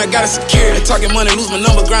bag and I gotta secure it. Talking money, lose my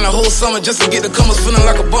number. Grind a whole summer just to get the comers. Feeling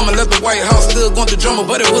like a bummer. Left the White House, still going through drama,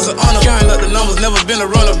 but it was an honor. Counting up the numbers, never been a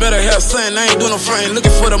runner. Better have something, I ain't doing no frontin'.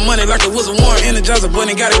 Looking for the money like it was a warrant. Energizer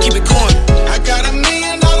bunny, gotta keep it going. I got $1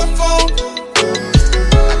 million phone.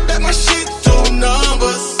 I bet my shit do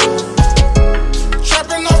numbers.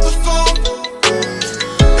 Trapping off the phone.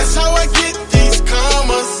 That's how I get these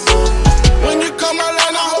commas. When you come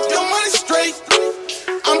around, I hope your money's straight.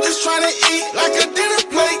 I'm just trying to eat like a dinner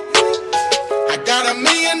plate. I got $1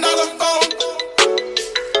 million phone.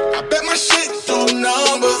 I bet my shit do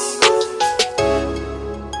numbers.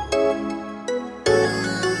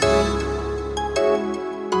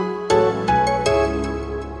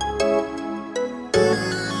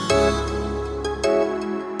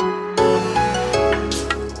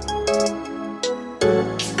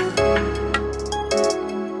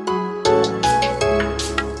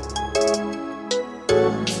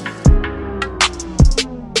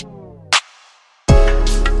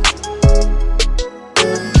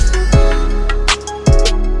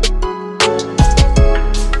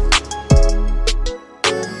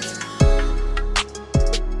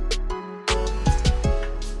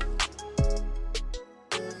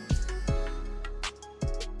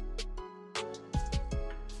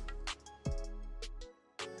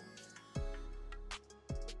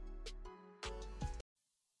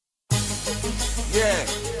 Yeah.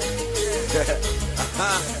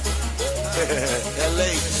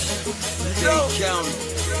 LA. County.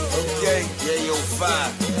 Okay. Yeah, yo, 5.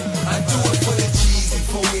 I do it for the cheese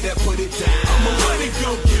before me that put it down. I'm a money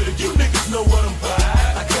go getter. You niggas know what I'm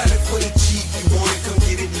buying. I got it for the cheap. You want it, come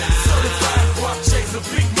get it now. Certified guap chaser,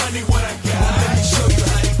 big money, what I got. Let me show you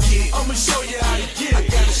how to get it. I'ma show you how to get it. I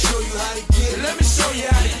gotta show you how to get it. Let me show you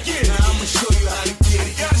how to get it. Now I'ma show you how to get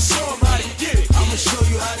it. I gotta show them how to get it. I'ma show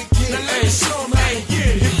you how to get it. Now let me show them how to get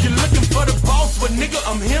it. If you're looking for the boss, but nigga,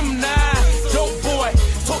 I'm him now. Dope boy,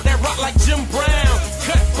 talk that rock like Jim Brown.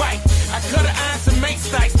 Cut bite, I cut her eyes and make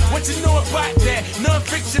stacks. What you know about that?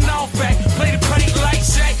 Non-fiction, all fact. Play the paint like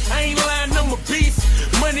Shaq. I ain't lying, I'm a beast.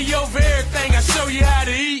 Money over everything, I show you how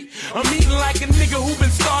to eat. I'm eating like a nigga who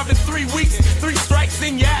been starving 3 weeks. 3 strikes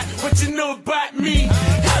in your eye, what you know about me?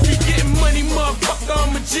 I be getting money, motherfucker,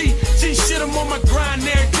 I'm a G. G shit, I'm on my grind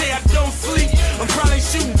every day, I don't sleep. I'm probably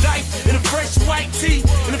shooting dice in a fresh white tee,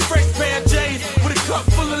 in a fresh pair of J's, with a cup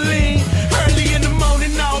full of lean. Early in the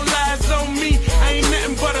morning, all eyes on me. I ain't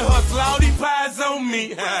nothing but a hustler, all these pies on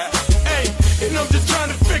me. Hey, and I'm just trying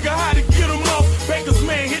to figure how to get them off. Baker's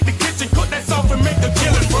man hit the kitchen, cook that sauce and make a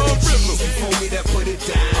killing for a river. For me that put it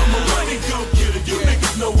down. I'm a money go getter, you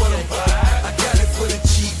niggas know what I'm buying. I got it for the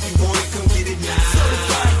cheap, you want it, come get it now.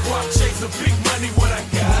 Certified guap chaser, big money, what I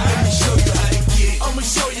got. Let me show you how to get it. I'ma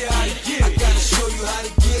show you how to get it. I gotta show you how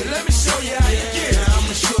to get it. Let me show you how to get it. Now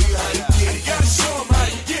I'ma show you how to get it. I gotta show them how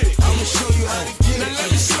to get it. I'ma show you how to get it. Now let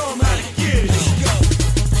me show them how to get it. Let's go.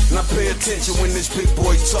 Now pay attention when this big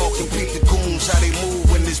boy talk and peep the goons how they move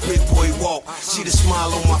when this big boy walk. See the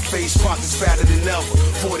smile on my face, pockets fatter than ever.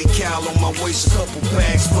 40 cal on my waist, a couple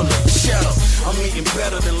bags full of shut up. I'm eating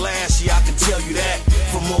better than last year, I can tell you that.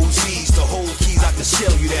 From OGs to whole keys, I can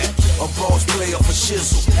sell you that. A boss player for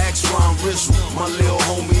shizzle, ask Ron Rizzle. My little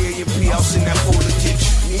homie A&P, I'll send that for the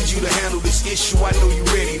kitchen. Need you to handle this issue, I know you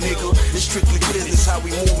ready, nigga. It's strictly business, how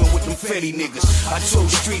we moving with them Fetty niggas. I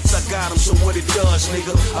told streets I got them, so what it does,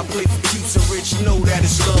 nigga. I play for keeps and rich, know that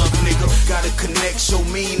it's love, nigga. Got a connect so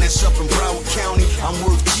mean, that's up in Broward County. I'm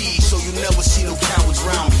worth G's, so you never see no cowards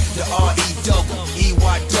round me. The R.E. double,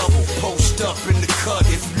 E.Y. double, post up in the cut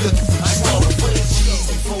if you looking for trouble. I for the G's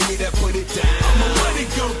before me that put it down.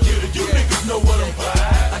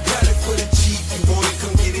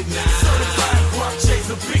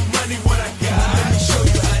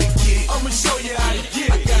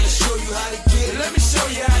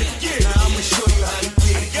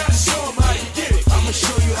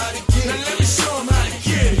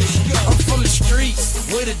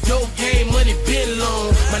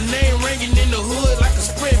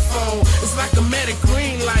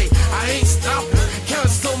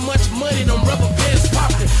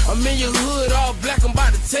 I'm in your hood, all black, I'm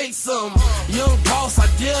about to take some. Young boss, I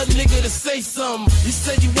dare a nigga to say something. You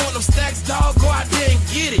said you want them stacks, dog, go out there and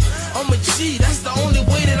get it. I'm a G, that's the only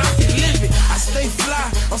way that I can live it. I stay fly,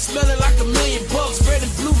 I'm smelling like $1 million. Red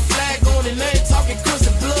and blue flag on it, I ain't talking Crips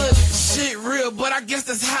and blood. Shit real, but I guess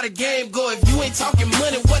that's how the game go. If you ain't talking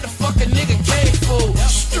money, what the fuck a nigga came for?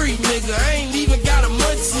 Street nigga, I ain't even got a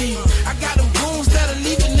munchie. I got them goons that'll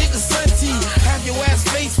leave a nigga sunty. Have your ass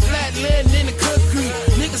face flat, landing in the concrete.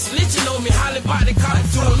 Niggas snitching on me, hollering about they call it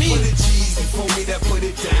to me. For the G's before me that put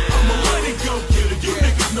it down. I'm a money go getter, you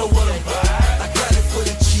niggas know what I'm about. I got it for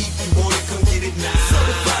the cheap, you want it, come get it now.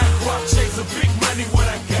 Certified guap chase a big money, what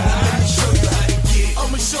I got. Let me show you how to get it.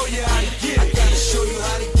 I'ma show you how to get it. I gotta show you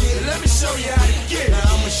how to get it. Let me show you how to get it. Now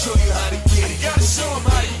I'ma show you how to get it. I gotta show them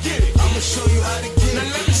how to get it. I'ma show you how to get it. Now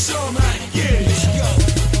let me show them how to get it. Let's go.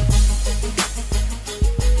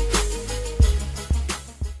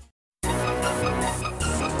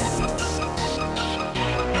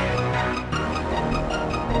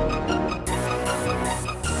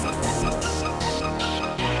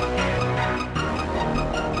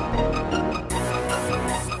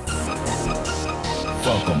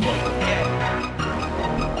 Fuck 'em.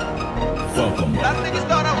 Fuck 'em. A lot of niggas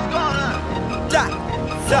thought I was gone, huh?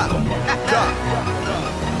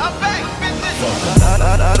 I'm back, bitches. A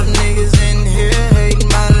lot of niggas in here hating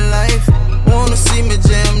my life. Wanna see me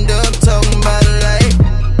jammed up, talking about life.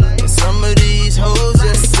 And some of these hoes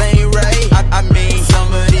just ain't right. I mean,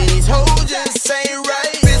 some of these hoes just ain't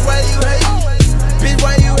right. Bitch, why you hate? Bitch,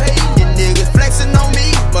 why you hate? The niggas flexing on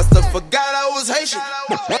me, musta forgot I was Haitian.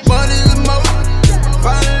 Money the most,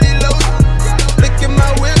 finally loaded. Look at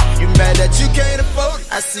my whip, you mad that you can't afford it.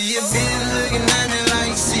 I see a bitch looking at me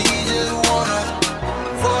like she just wanna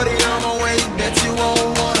 40 on my waist, bet you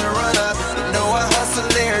won't wanna run up. You know I hustle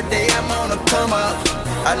every day, I'm on the come up.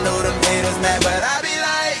 I know them haters mad, but I be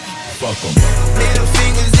like, fuck 'em. Middle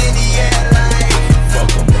fingers in the air like,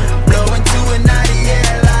 fuck 'em. Blowing to a naughty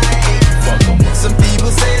air like, fuck 'em. Some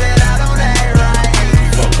people say that I don't act right.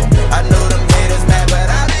 Fuck 'em. I know them haters mad, but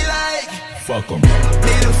I be like, fuck 'em.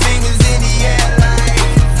 Middle fingers in the air like,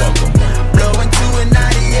 fuck 'em. Blowing to a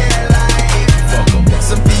naughty air like, fuck 'em.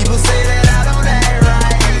 Some people say that I don't act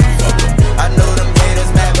right. Fuck 'em. I know them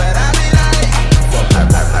haters mad, but I be like,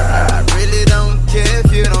 I really don't care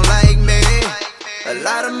if you don't like me. A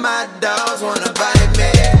lot of my dogs wanna bite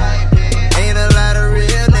me. Ain't a lot of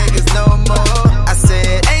real niggas no more. I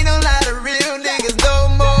said, ain't a lot of real niggas no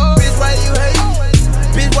more. Bitch, why you hate?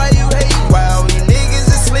 Bitch, why you hate? While you niggas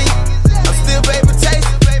asleep, I'm still paper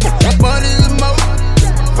chasing. Money the most,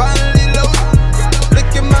 finally loaded. Look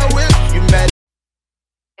at my whip, you mad?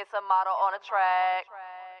 It's a model on a track.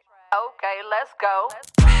 Okay, let's go.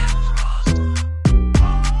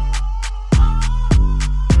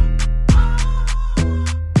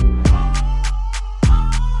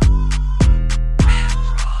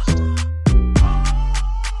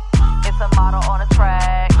 It's a model on a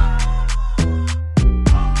track.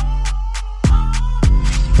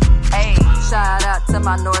 Hey, shout out to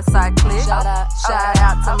my north side clique. Shout out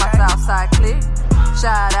to my south side clique.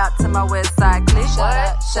 Shout out to my west side clique. Shout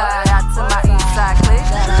out to my east side clique.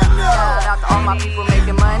 Shout out to all my people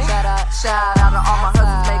making money. Shout out to all my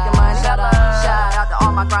hustlers making money. Shout out to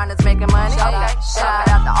all my grinders making money. Shout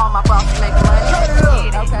out to all my bosses making money.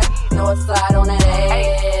 Okay. North side on that ass.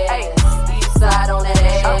 East side on that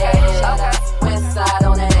ass. West side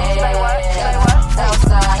on that ass. South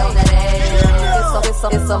side on that ass.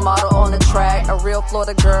 It's a model on the track. A real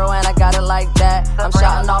Florida girl and I got it like that. I'm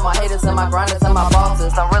shouting all my haters and my grinders and my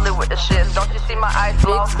bosses. I'm really with the shit. Don't you see my eyes?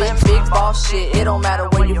 Big boss shit. It don't matter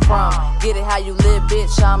where you from. Get it how you live,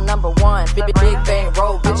 bitch. I'm number one. Big bang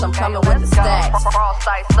roll, bitch. I'm coming with the stacks. All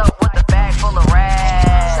sights up with the bag full of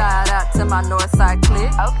rags. Shout out to my north side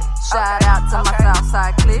clique. Shout out to my south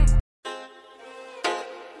side clique.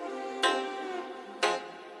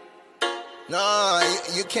 Nah,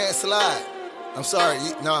 you can't slide. I'm sorry,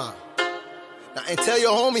 nah. Now, and tell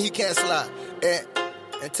your homie he can't slide.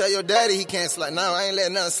 And tell your daddy he can't slide. Nah, I ain't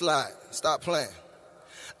letting nothing slide. Stop playing.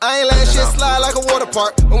 I ain't letting shit slide like a water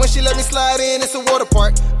park. But when she let me slide in, it's a water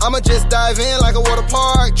park. I'ma just dive in like a water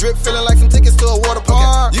park. Drip feeling like some tickets to a water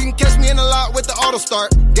park. You can catch me in the lot with the auto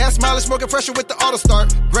start. Gas mileage, smoking pressure with the auto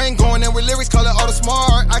start. Brain going in with lyrics, call it auto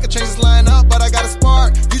smart. I can change this line up, but I got a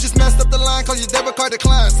spark. You just messed up the line, cause your debit card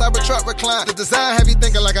declined. Cybertruck recline. The design have you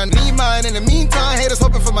thinking like I need mine. In the meantime, haters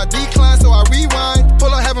hoping for my decline, so I rewind. Pull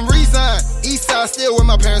up, have them resign. East side still where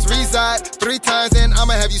my parents reside. 3 times and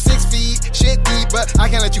I'ma have you 6 feet. Shit deep, but but I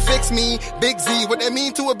can't let you fix me. Big Z, what that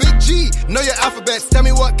mean to a big G? Know your alphabets, tell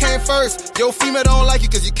me what came first. Yo, female don't like you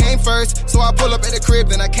cause you came first. So I pull up at the crib,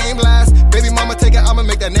 then I came last. Baby mama take it, I'ma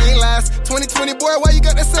make that name last. 2020 boy, why you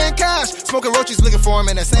got the same cash? Smoking roaches looking for him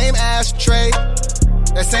in that same ashtray.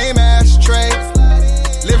 That same ashtray.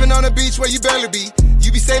 Living on the beach where you barely be.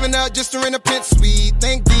 You be saving out just to rent a pimp suite.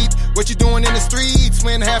 Think deep, what you doing in the streets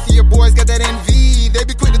when half of your boys got that envy. They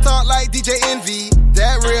be quick to talk like DJ Envy.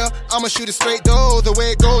 That real, I'ma shoot it straight though. The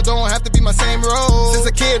way it go don't have to be my same role. Since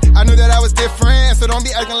a kid, I knew that I was different. So don't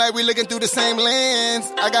be acting like we looking through the same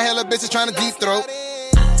lens. I got hella bitches trying to deep throat.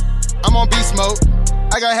 I'm on beast mode.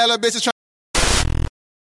 I got hella bitches trying.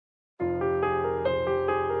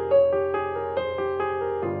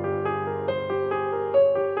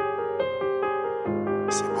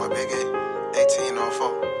 See boy Big A, 18 on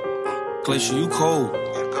 4. Glacier, you cold.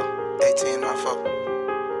 Gotta go, 18 on 4.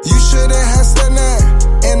 You shouldn't have said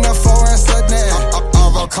that in the foreign said that.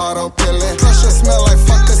 Avocado peeling, pressure smell like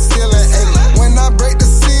fuck a ceiling. Ay. When I break the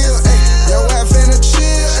seal, ay, yo ass finna chill.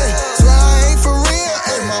 Ay. Swear I ain't for real.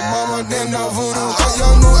 Ay. My mama didn't know voodoo.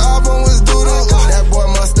 Your new album was doodoo. That boy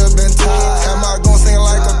must have been tired. Am I gon' sing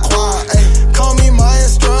like a choir? Ay. Call me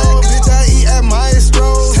Maestro, bitch I eat at Maestro.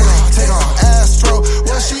 Take off Astro.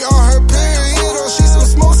 Well she on her period or she some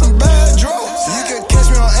smoke some bad dro. You can catch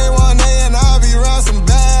me on A1A and I'll be around some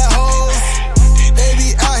bad hoes. They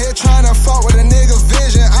be out here trying to fuck with a nigga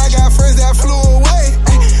vision. I got friends that flew away.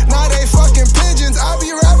 Ay, now they fucking pigeons. I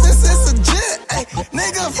be rapping since a jet. Ay,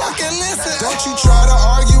 nigga fucking listen. Don't you try to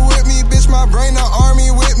argue with me, bitch. My brain the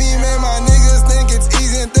army with me, man. My niggas think it's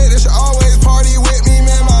easy and think they should always party with me,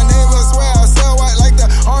 man. My neighbors swear I sell white like the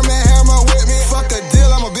Arm & Hammer with me. Fuck a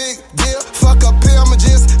deal, I'm a big deal. Fuck a pill, I'ma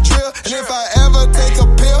just drill. And if I ever take a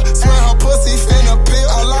pill, swear her pussy finna peel.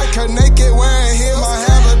 I like her naked wearing heels. My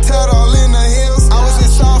habitat all in the hills. I was in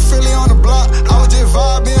South Philly on the block. I was just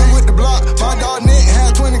vibing with the block. My dog Nick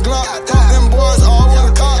had 20 Glock. Thought them boys all with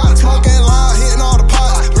a cop. Smoking loud, hitting all the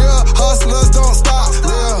pots. Real hustlers don't stop.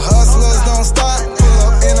 Real hustlers don't stop. Pull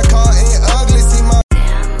up in a car, ain't ugly. See my.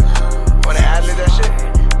 Wanna ad-lib that shit?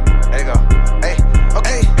 There you go. Hey,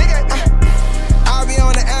 okay. I'll be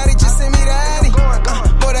on the Addy, just send me the Addy.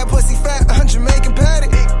 Boy, that pussy fat, Jamaican patty.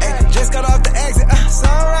 Ay, just got off the exit,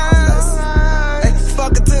 sunrise. Ay,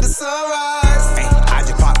 fuck it to the sunrise. Ay, I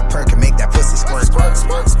just pop a perk and make that pussy squirt, squirt,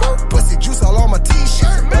 squirt, squirt. Pussy juice all on my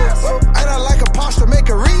t-shirt. Ain't I like a posture, make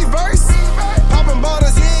a reverse. Popping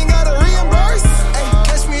bottles, you ain't gotta reimburse. Ay,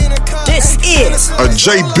 catch me in the car. This is a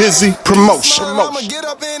J Busy promotion. I'ma get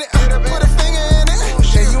up in it, put a finger in it.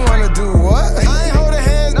 Hey, you wanna do what? I ain't holding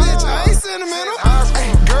hands, bitch, I ain't sentimental. Ay,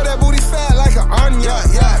 girl, that booty fat like an onion.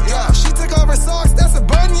 Yeah. She took off her socks, that's a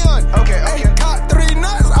bunion. Okay. Ay, caught 3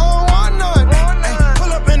 nuts, I don't want none. Ay,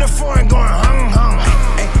 pull up in the foreign going hung.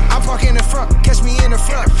 Ay, I park in the front, catch me in the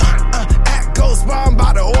front. At Ghost Bar, I'm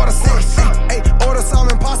about to order some. Ay, order some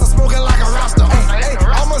pasta, smoking like a roster. Ay,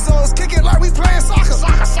 all my zones kicking like we playing soccer.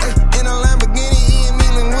 Ay, in a Lamborghini, eating me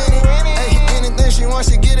linguine. Ay, anything she wants,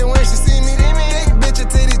 she get it when she see me. Big bitch, her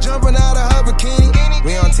titties jumping out of her bikini.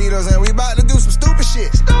 We on Tito's and we about to do some stupid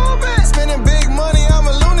shit. Spending big money, I'm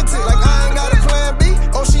a lunatic. Like I ain't got a plan B.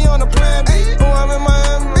 Oh, she on the plan B. Oh, I'm in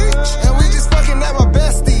Miami Beach. And we just fucking at my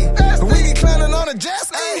bestie. We be clowning on a jet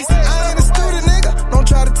ski. I ain't a student, nigga. Don't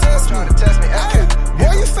try to test me. Ay,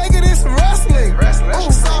 boy, you faking this from wrestling. Oh,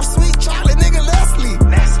 soft, sweet chocolate, nigga, Leslie.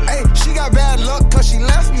 Hey, she got bad luck cause she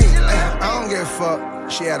left me. Ay, I don't give a fuck.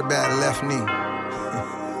 She had a bad left knee.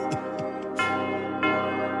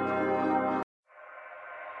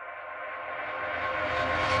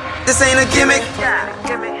 This ain't a gimmick.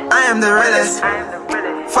 I am the realest.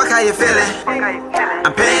 Fuck how you feeling.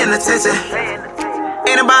 I'm paying attention.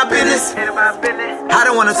 Ain't about business. I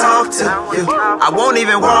don't wanna talk to you. I won't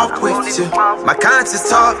even walk with you. My conscience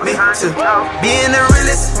taught me to being the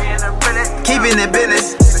realest, keeping it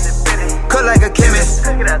business. Cook like a chemist.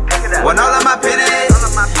 When all of my pennies,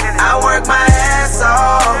 I work my ass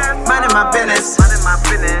off, minding my business.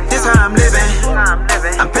 This how I'm living.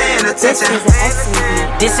 I'm paying attention.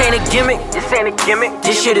 This ain't a gimmick.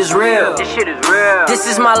 This shit is real. This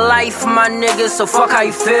is my life, my nigga. So fuck how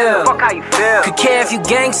you feel. Could care if you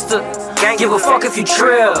gangster. Give a fuck if you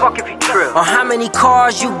trill. Or how many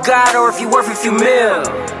cars you got, or if you worth a few mil.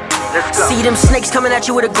 See them snakes coming at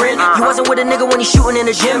you with a grin. You wasn't with a nigga when he shooting in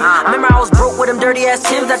the gym. Remember I was broke with them dirty ass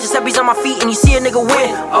Timbs. I just Timbs on my feet and you see a nigga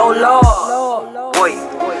win. Oh lord. Boy.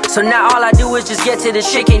 So now all I do is just get to the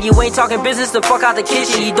chicken. You ain't talking business, the fuck out the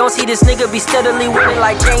kitchen. You don't see this nigga be steadily winning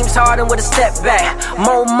like James Harden with a step back.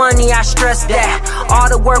 More money, I stress that.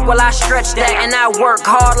 All the work, well, I stretch that. And I work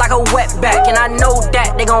hard like a wetback. And I know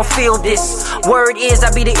that they gon' feel this. Word is,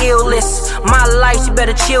 I be the illest. My life, you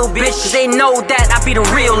better chill, bitch. Cause they know that I be the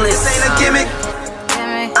realest. This ain't a gimmick.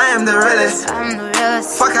 I am the realest.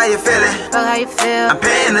 Fuck how you feeling. I'm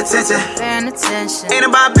paying attention. Ain't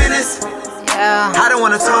about business. I don't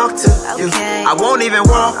wanna talk to you. I won't even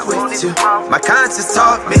walk with you. My conscience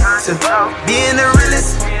taught me to being the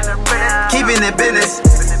realest, keeping it business.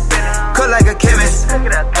 Cook like a chemist.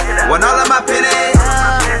 Want all of my pennies.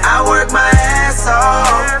 I work my ass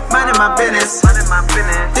off, minding my business.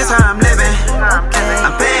 This how I'm living.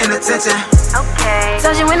 I'm paying attention.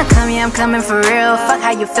 Told you when I come here, I'm coming for real. Fuck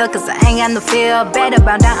how you feel, cause I ain't got no feel. Better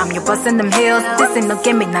bow down, I'm your boss in them hills. This ain't no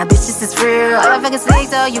gimmick, nah, bitch, this is real. All I fucking fake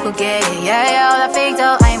though, you gon' get it. Yeah, all I fake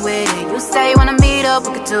though, I ain't with it. You say you wanna meet up,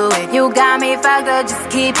 we could do it. You got me fucked up, just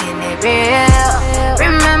keeping it real.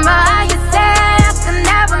 Remember how you said I could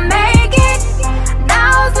never make it.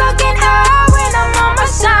 Now it's looking hard when I'm on my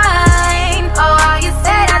shine. Oh, how you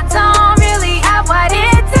said I don't really have what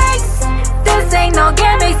it takes. This ain't no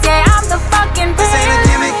gimmick, yeah, I'm the fucking This ain't a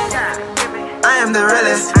gimmick. I am the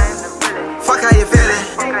realest. Fuck how you feeling.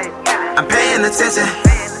 I'm paying attention.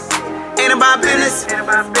 Ain't about business.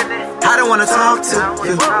 I don't wanna talk to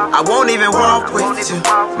you. I won't even walk with you.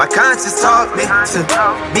 My conscience taught me to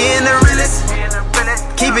being the realest,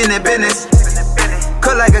 keeping it business.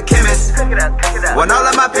 Cook like a chemist. Want all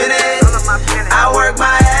of my pennies. I work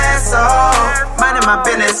my ass off, minding my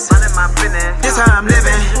business. This how I'm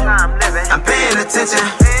living. I'm paying attention.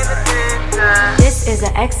 This is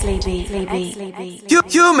an X-Lee beat.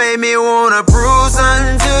 You made me wanna bruise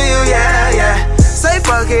unto you, yeah, yeah. Say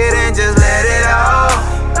fuck it and just let it out.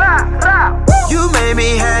 You made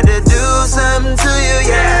me had to do something to you,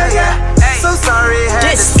 yeah, yeah. So sorry, had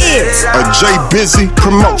This to set is it a out. J Busy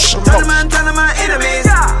promotion. Telling my enemies,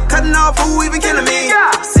 cutting off who even killing me.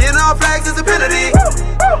 Seeing all flags is a penalty.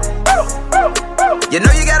 You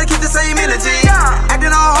know you gotta keep the same energy.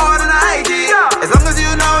 Acting all hard on the IG. As long as you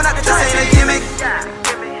know not that this ain't a gimmick.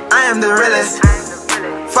 I am the realest.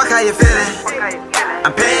 Fuck how you feeling.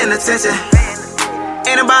 I'm paying attention.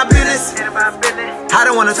 Ain't about business. I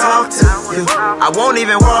don't wanna talk to you. I won't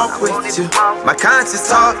even walk with you. My conscience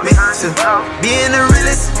taught me to being the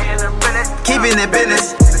realest, keeping it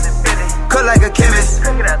business. Cook like a chemist.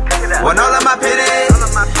 Want all of my pennies.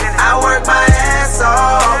 I work my ass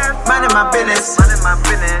off, minding my business.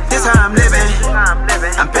 This how I'm living.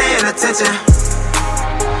 I'm paying attention.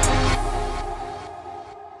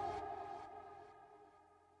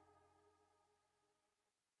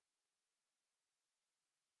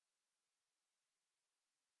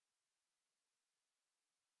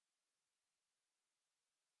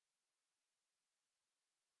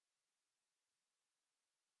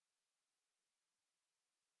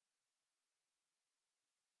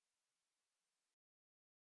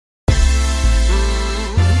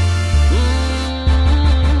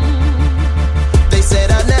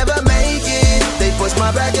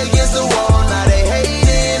 My back against the wall, now they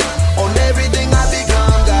hating on everything I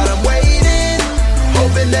become. Got them waiting,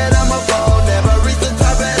 hoping that I'ma fall, never reach the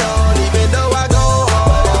top at all, even though I go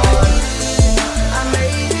hard. I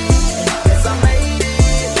made it, yes I made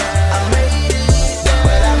it, I made it,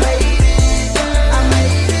 but I made it, I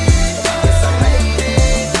made it, yes I made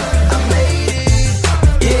it, I made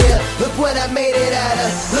it. Yeah, look what I made it out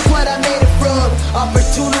of, look what I made it from.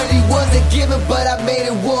 Opportunity wasn't given, but I made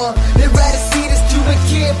it one. They rather see this Cuban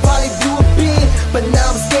kid probably do a big, but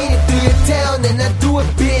now I'm skating through your town and I do it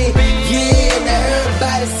big. Yeah, and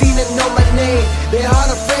everybody seem to know my name. They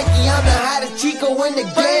holler Frankie, I'm the hottest Chico in the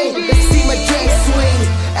game. They see my J swing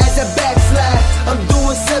as I backslide. I'm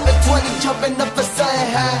doing 720, jumping up a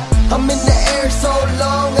sign high. I'm in the air so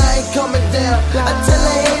long, I ain't coming down. Until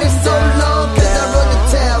I hate it so long, cause I run the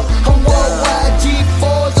town. I'm worldwide,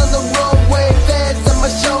 G4s on the runway. Fans on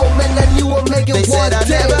my show, man, I knew I'd make it they one day.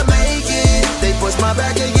 They said I never make it. They push my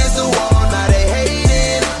back against the wall, now they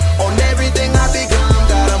hating on everything I become.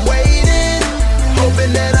 Got them waiting,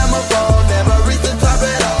 hoping that I'ma fall, never reach the top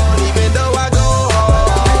at all, even though I go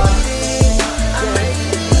hard. I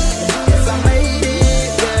made it, yes I made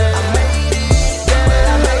it, I made it, but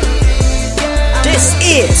I made it. This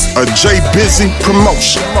is a J Busy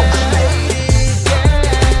promotion.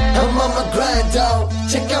 I'm on my grind, dog.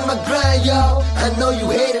 Check out my grind, y'all. I know you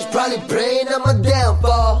haters probably praying on my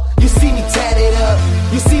downfall. You see me tatted up,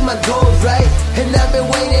 you see my goals, right? And I've been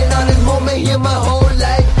waiting on this moment here my whole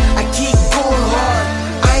life. I keep going hard,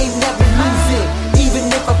 I ain't never losing.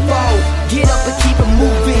 Even if I fall, get up and keep it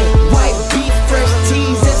moving.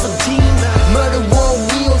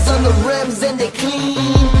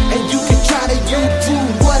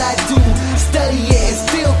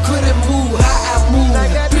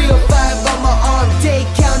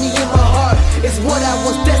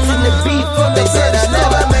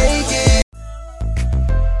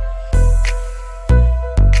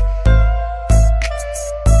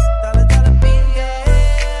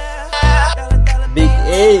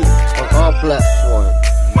 complex one.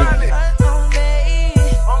 Money.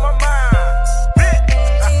 On my mind.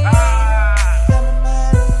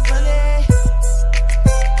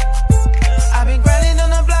 I've been grinding on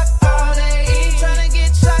the block all day, trying to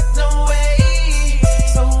get shot, no way.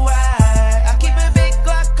 So I keep a big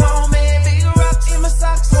Glock on me, big rocks in my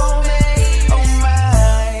socks on me. Oh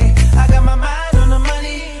my, I got my mind on the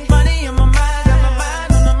money, money on my mind, got my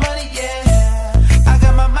mind on the money, yeah. I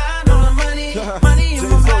got my mind on the money, money on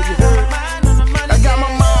my mind, got my mind on the money. I got my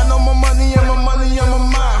mind on my money and my money on my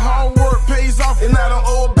mind. Hard work pays off, and I don't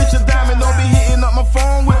owe a bitch a dime. And don't be hitting up my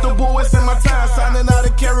phone with the boys in my time, signing out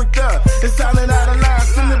a character and signing out a line.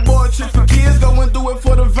 Sending boy tricks for kids, go and do it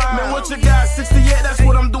for the vine. Man, what you got? 68, that's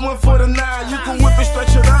what I'm doing for the 9. You can whip it,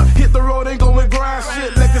 stretch it up, hit the road and go and grind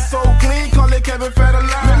shit. Like it's so clean, call it Kevin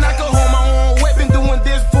Federline. Man, I go home my own way, been doing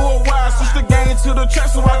this for a while. Switch the gang into the trap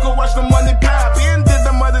so I can watch the money pile. Been did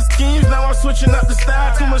them other schemes, now I'm switching up the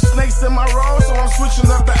style. Too much snakes in my road, so I'm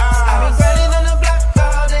switching up the aisle. I've been grinding on the block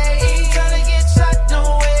all day, trying to get shot,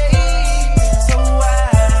 no way. So I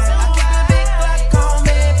keep a big Glock on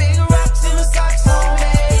me, big rocks in my socks on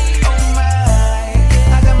me. Oh my,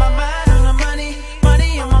 I got my mind on the money,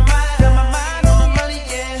 money on my mind, got my mind on the money,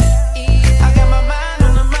 yeah. I got my mind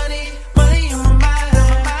on the money, money on my mind, got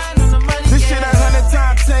my mind on the money, yeah. This shit 100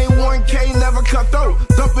 times, ain't 1K, never cut through.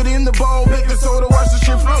 Dump it in the bowl, make the soda, watch the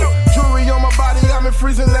shit flow. Jewelry on my body, I'm in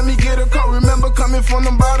freezing, let me get a coat. Remember coming from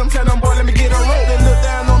the bottom, tell them boy, let me get a rope. They look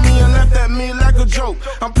down on me and laugh at me like a joke.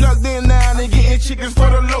 I'm plugged in now and getting chickens for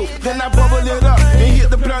the low. Then I bubble it up and hit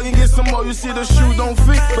the plug and get some more. You see the shoe don't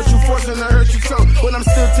fit, but you forcing to hurt your toe. But I'm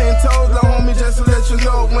still 10 toes, the homie, just to let you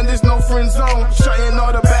know. When there's no friend zone, shutting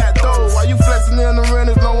all the bad doors. Why you flexing in the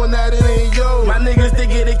renters knowing that it ain't yo? My niggas, they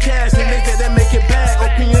get it cash and they say they make it back.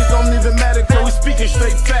 Opinions don't even matter, cause we speaking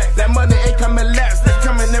straight fact. That money ain't coming last, they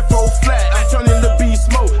coming in full flat. I'm turning the beast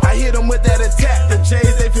smoke, I hit them with that attack. The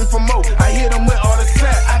J's, they fin for more, I hit them with all the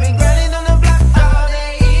slack. I've been grinding on the block all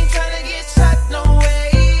day, trying to get shot, no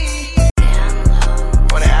way.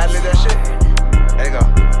 Wanna ad-lib that shit? There you go.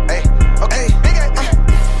 Hey, okay.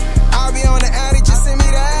 I'll be on the Addy, just send me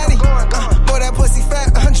the Addy. Boy, that pussy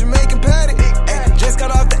fat, Jamaican patty. Ay, just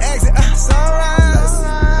got off the exit, sunrise.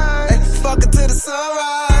 Ay, fuck it to the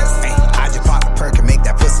sunrise. Ay, I just pop a perk and make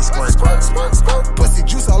that pussy squirt, squirt, squirt, squirt. Pussy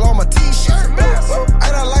juice all on my t-shirt.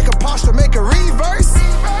 Ain't I like a posture, make a reverse.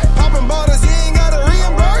 Popping bottles, you ain't gotta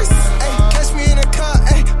reimburse. Ay, catch me in the car,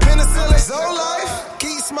 ay, penicillin. Zoe life,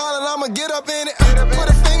 keep smiling, I'ma get up in it. Put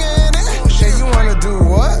a finger in it. Hey, you wanna do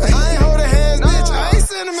what? I ain't holding hands, bitch, I ain't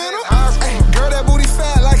sentimental. Ay, girl, that booty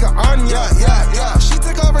fat like an onion. Yeah. She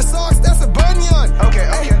took off her socks, that's a bunion. Okay.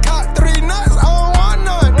 Ay, got 3 nuts, I don't want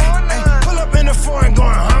none. Ay, pull up in the foreign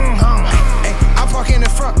going hung. Ay, I park in the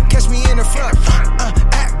front, catch me in the front.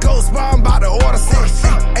 At Ghost Bar, I'm about to order some.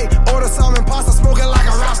 Ay, order some pasta, smoking like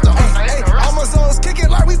a roster. Ay, all my zones kicking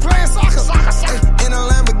like we playing soccer. Ay, in a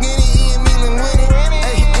Lamborghini, eating me and Winnie.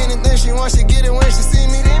 Ay, anything she wants, she get it when she see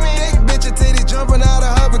me. Big bitch, her titties jumping out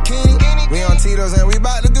of her bikini. We on Tito's and we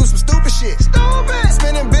about to do some stupid shit.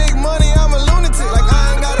 Spending big money, I'm a lunatic. Like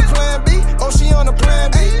I ain't got a plan B. Oh, she on the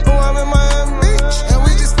plan B. Oh, I'm in Miami Beach. And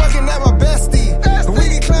we just fucking at my bestie. But we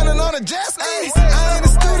be clowning on a jet ski. I ain't a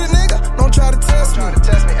student, nigga. Don't try to test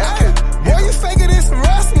me. Ay, boy, you faking this for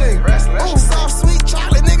wrestling. Oh, soft, sweet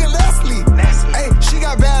chocolate, nigga, Leslie. Hey, she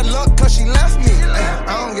got bad luck cause she left me. Ay,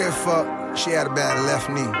 I don't give a fuck. She had a bad left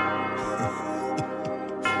knee.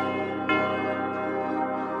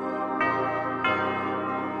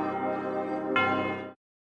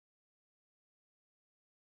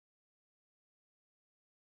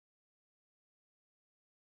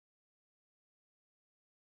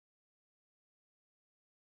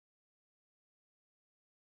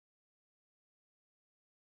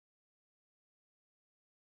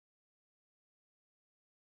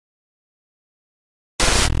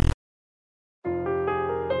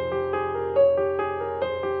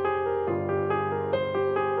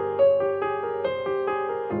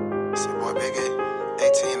 Boy, Big A,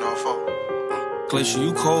 18 on 4. Glacier,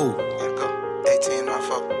 you cold. Gotta go. 18 on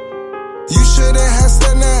 4. You shouldn't have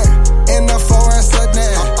said that in the forest said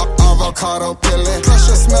that. Avocado peeling. Plus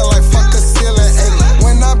you smell like fuck a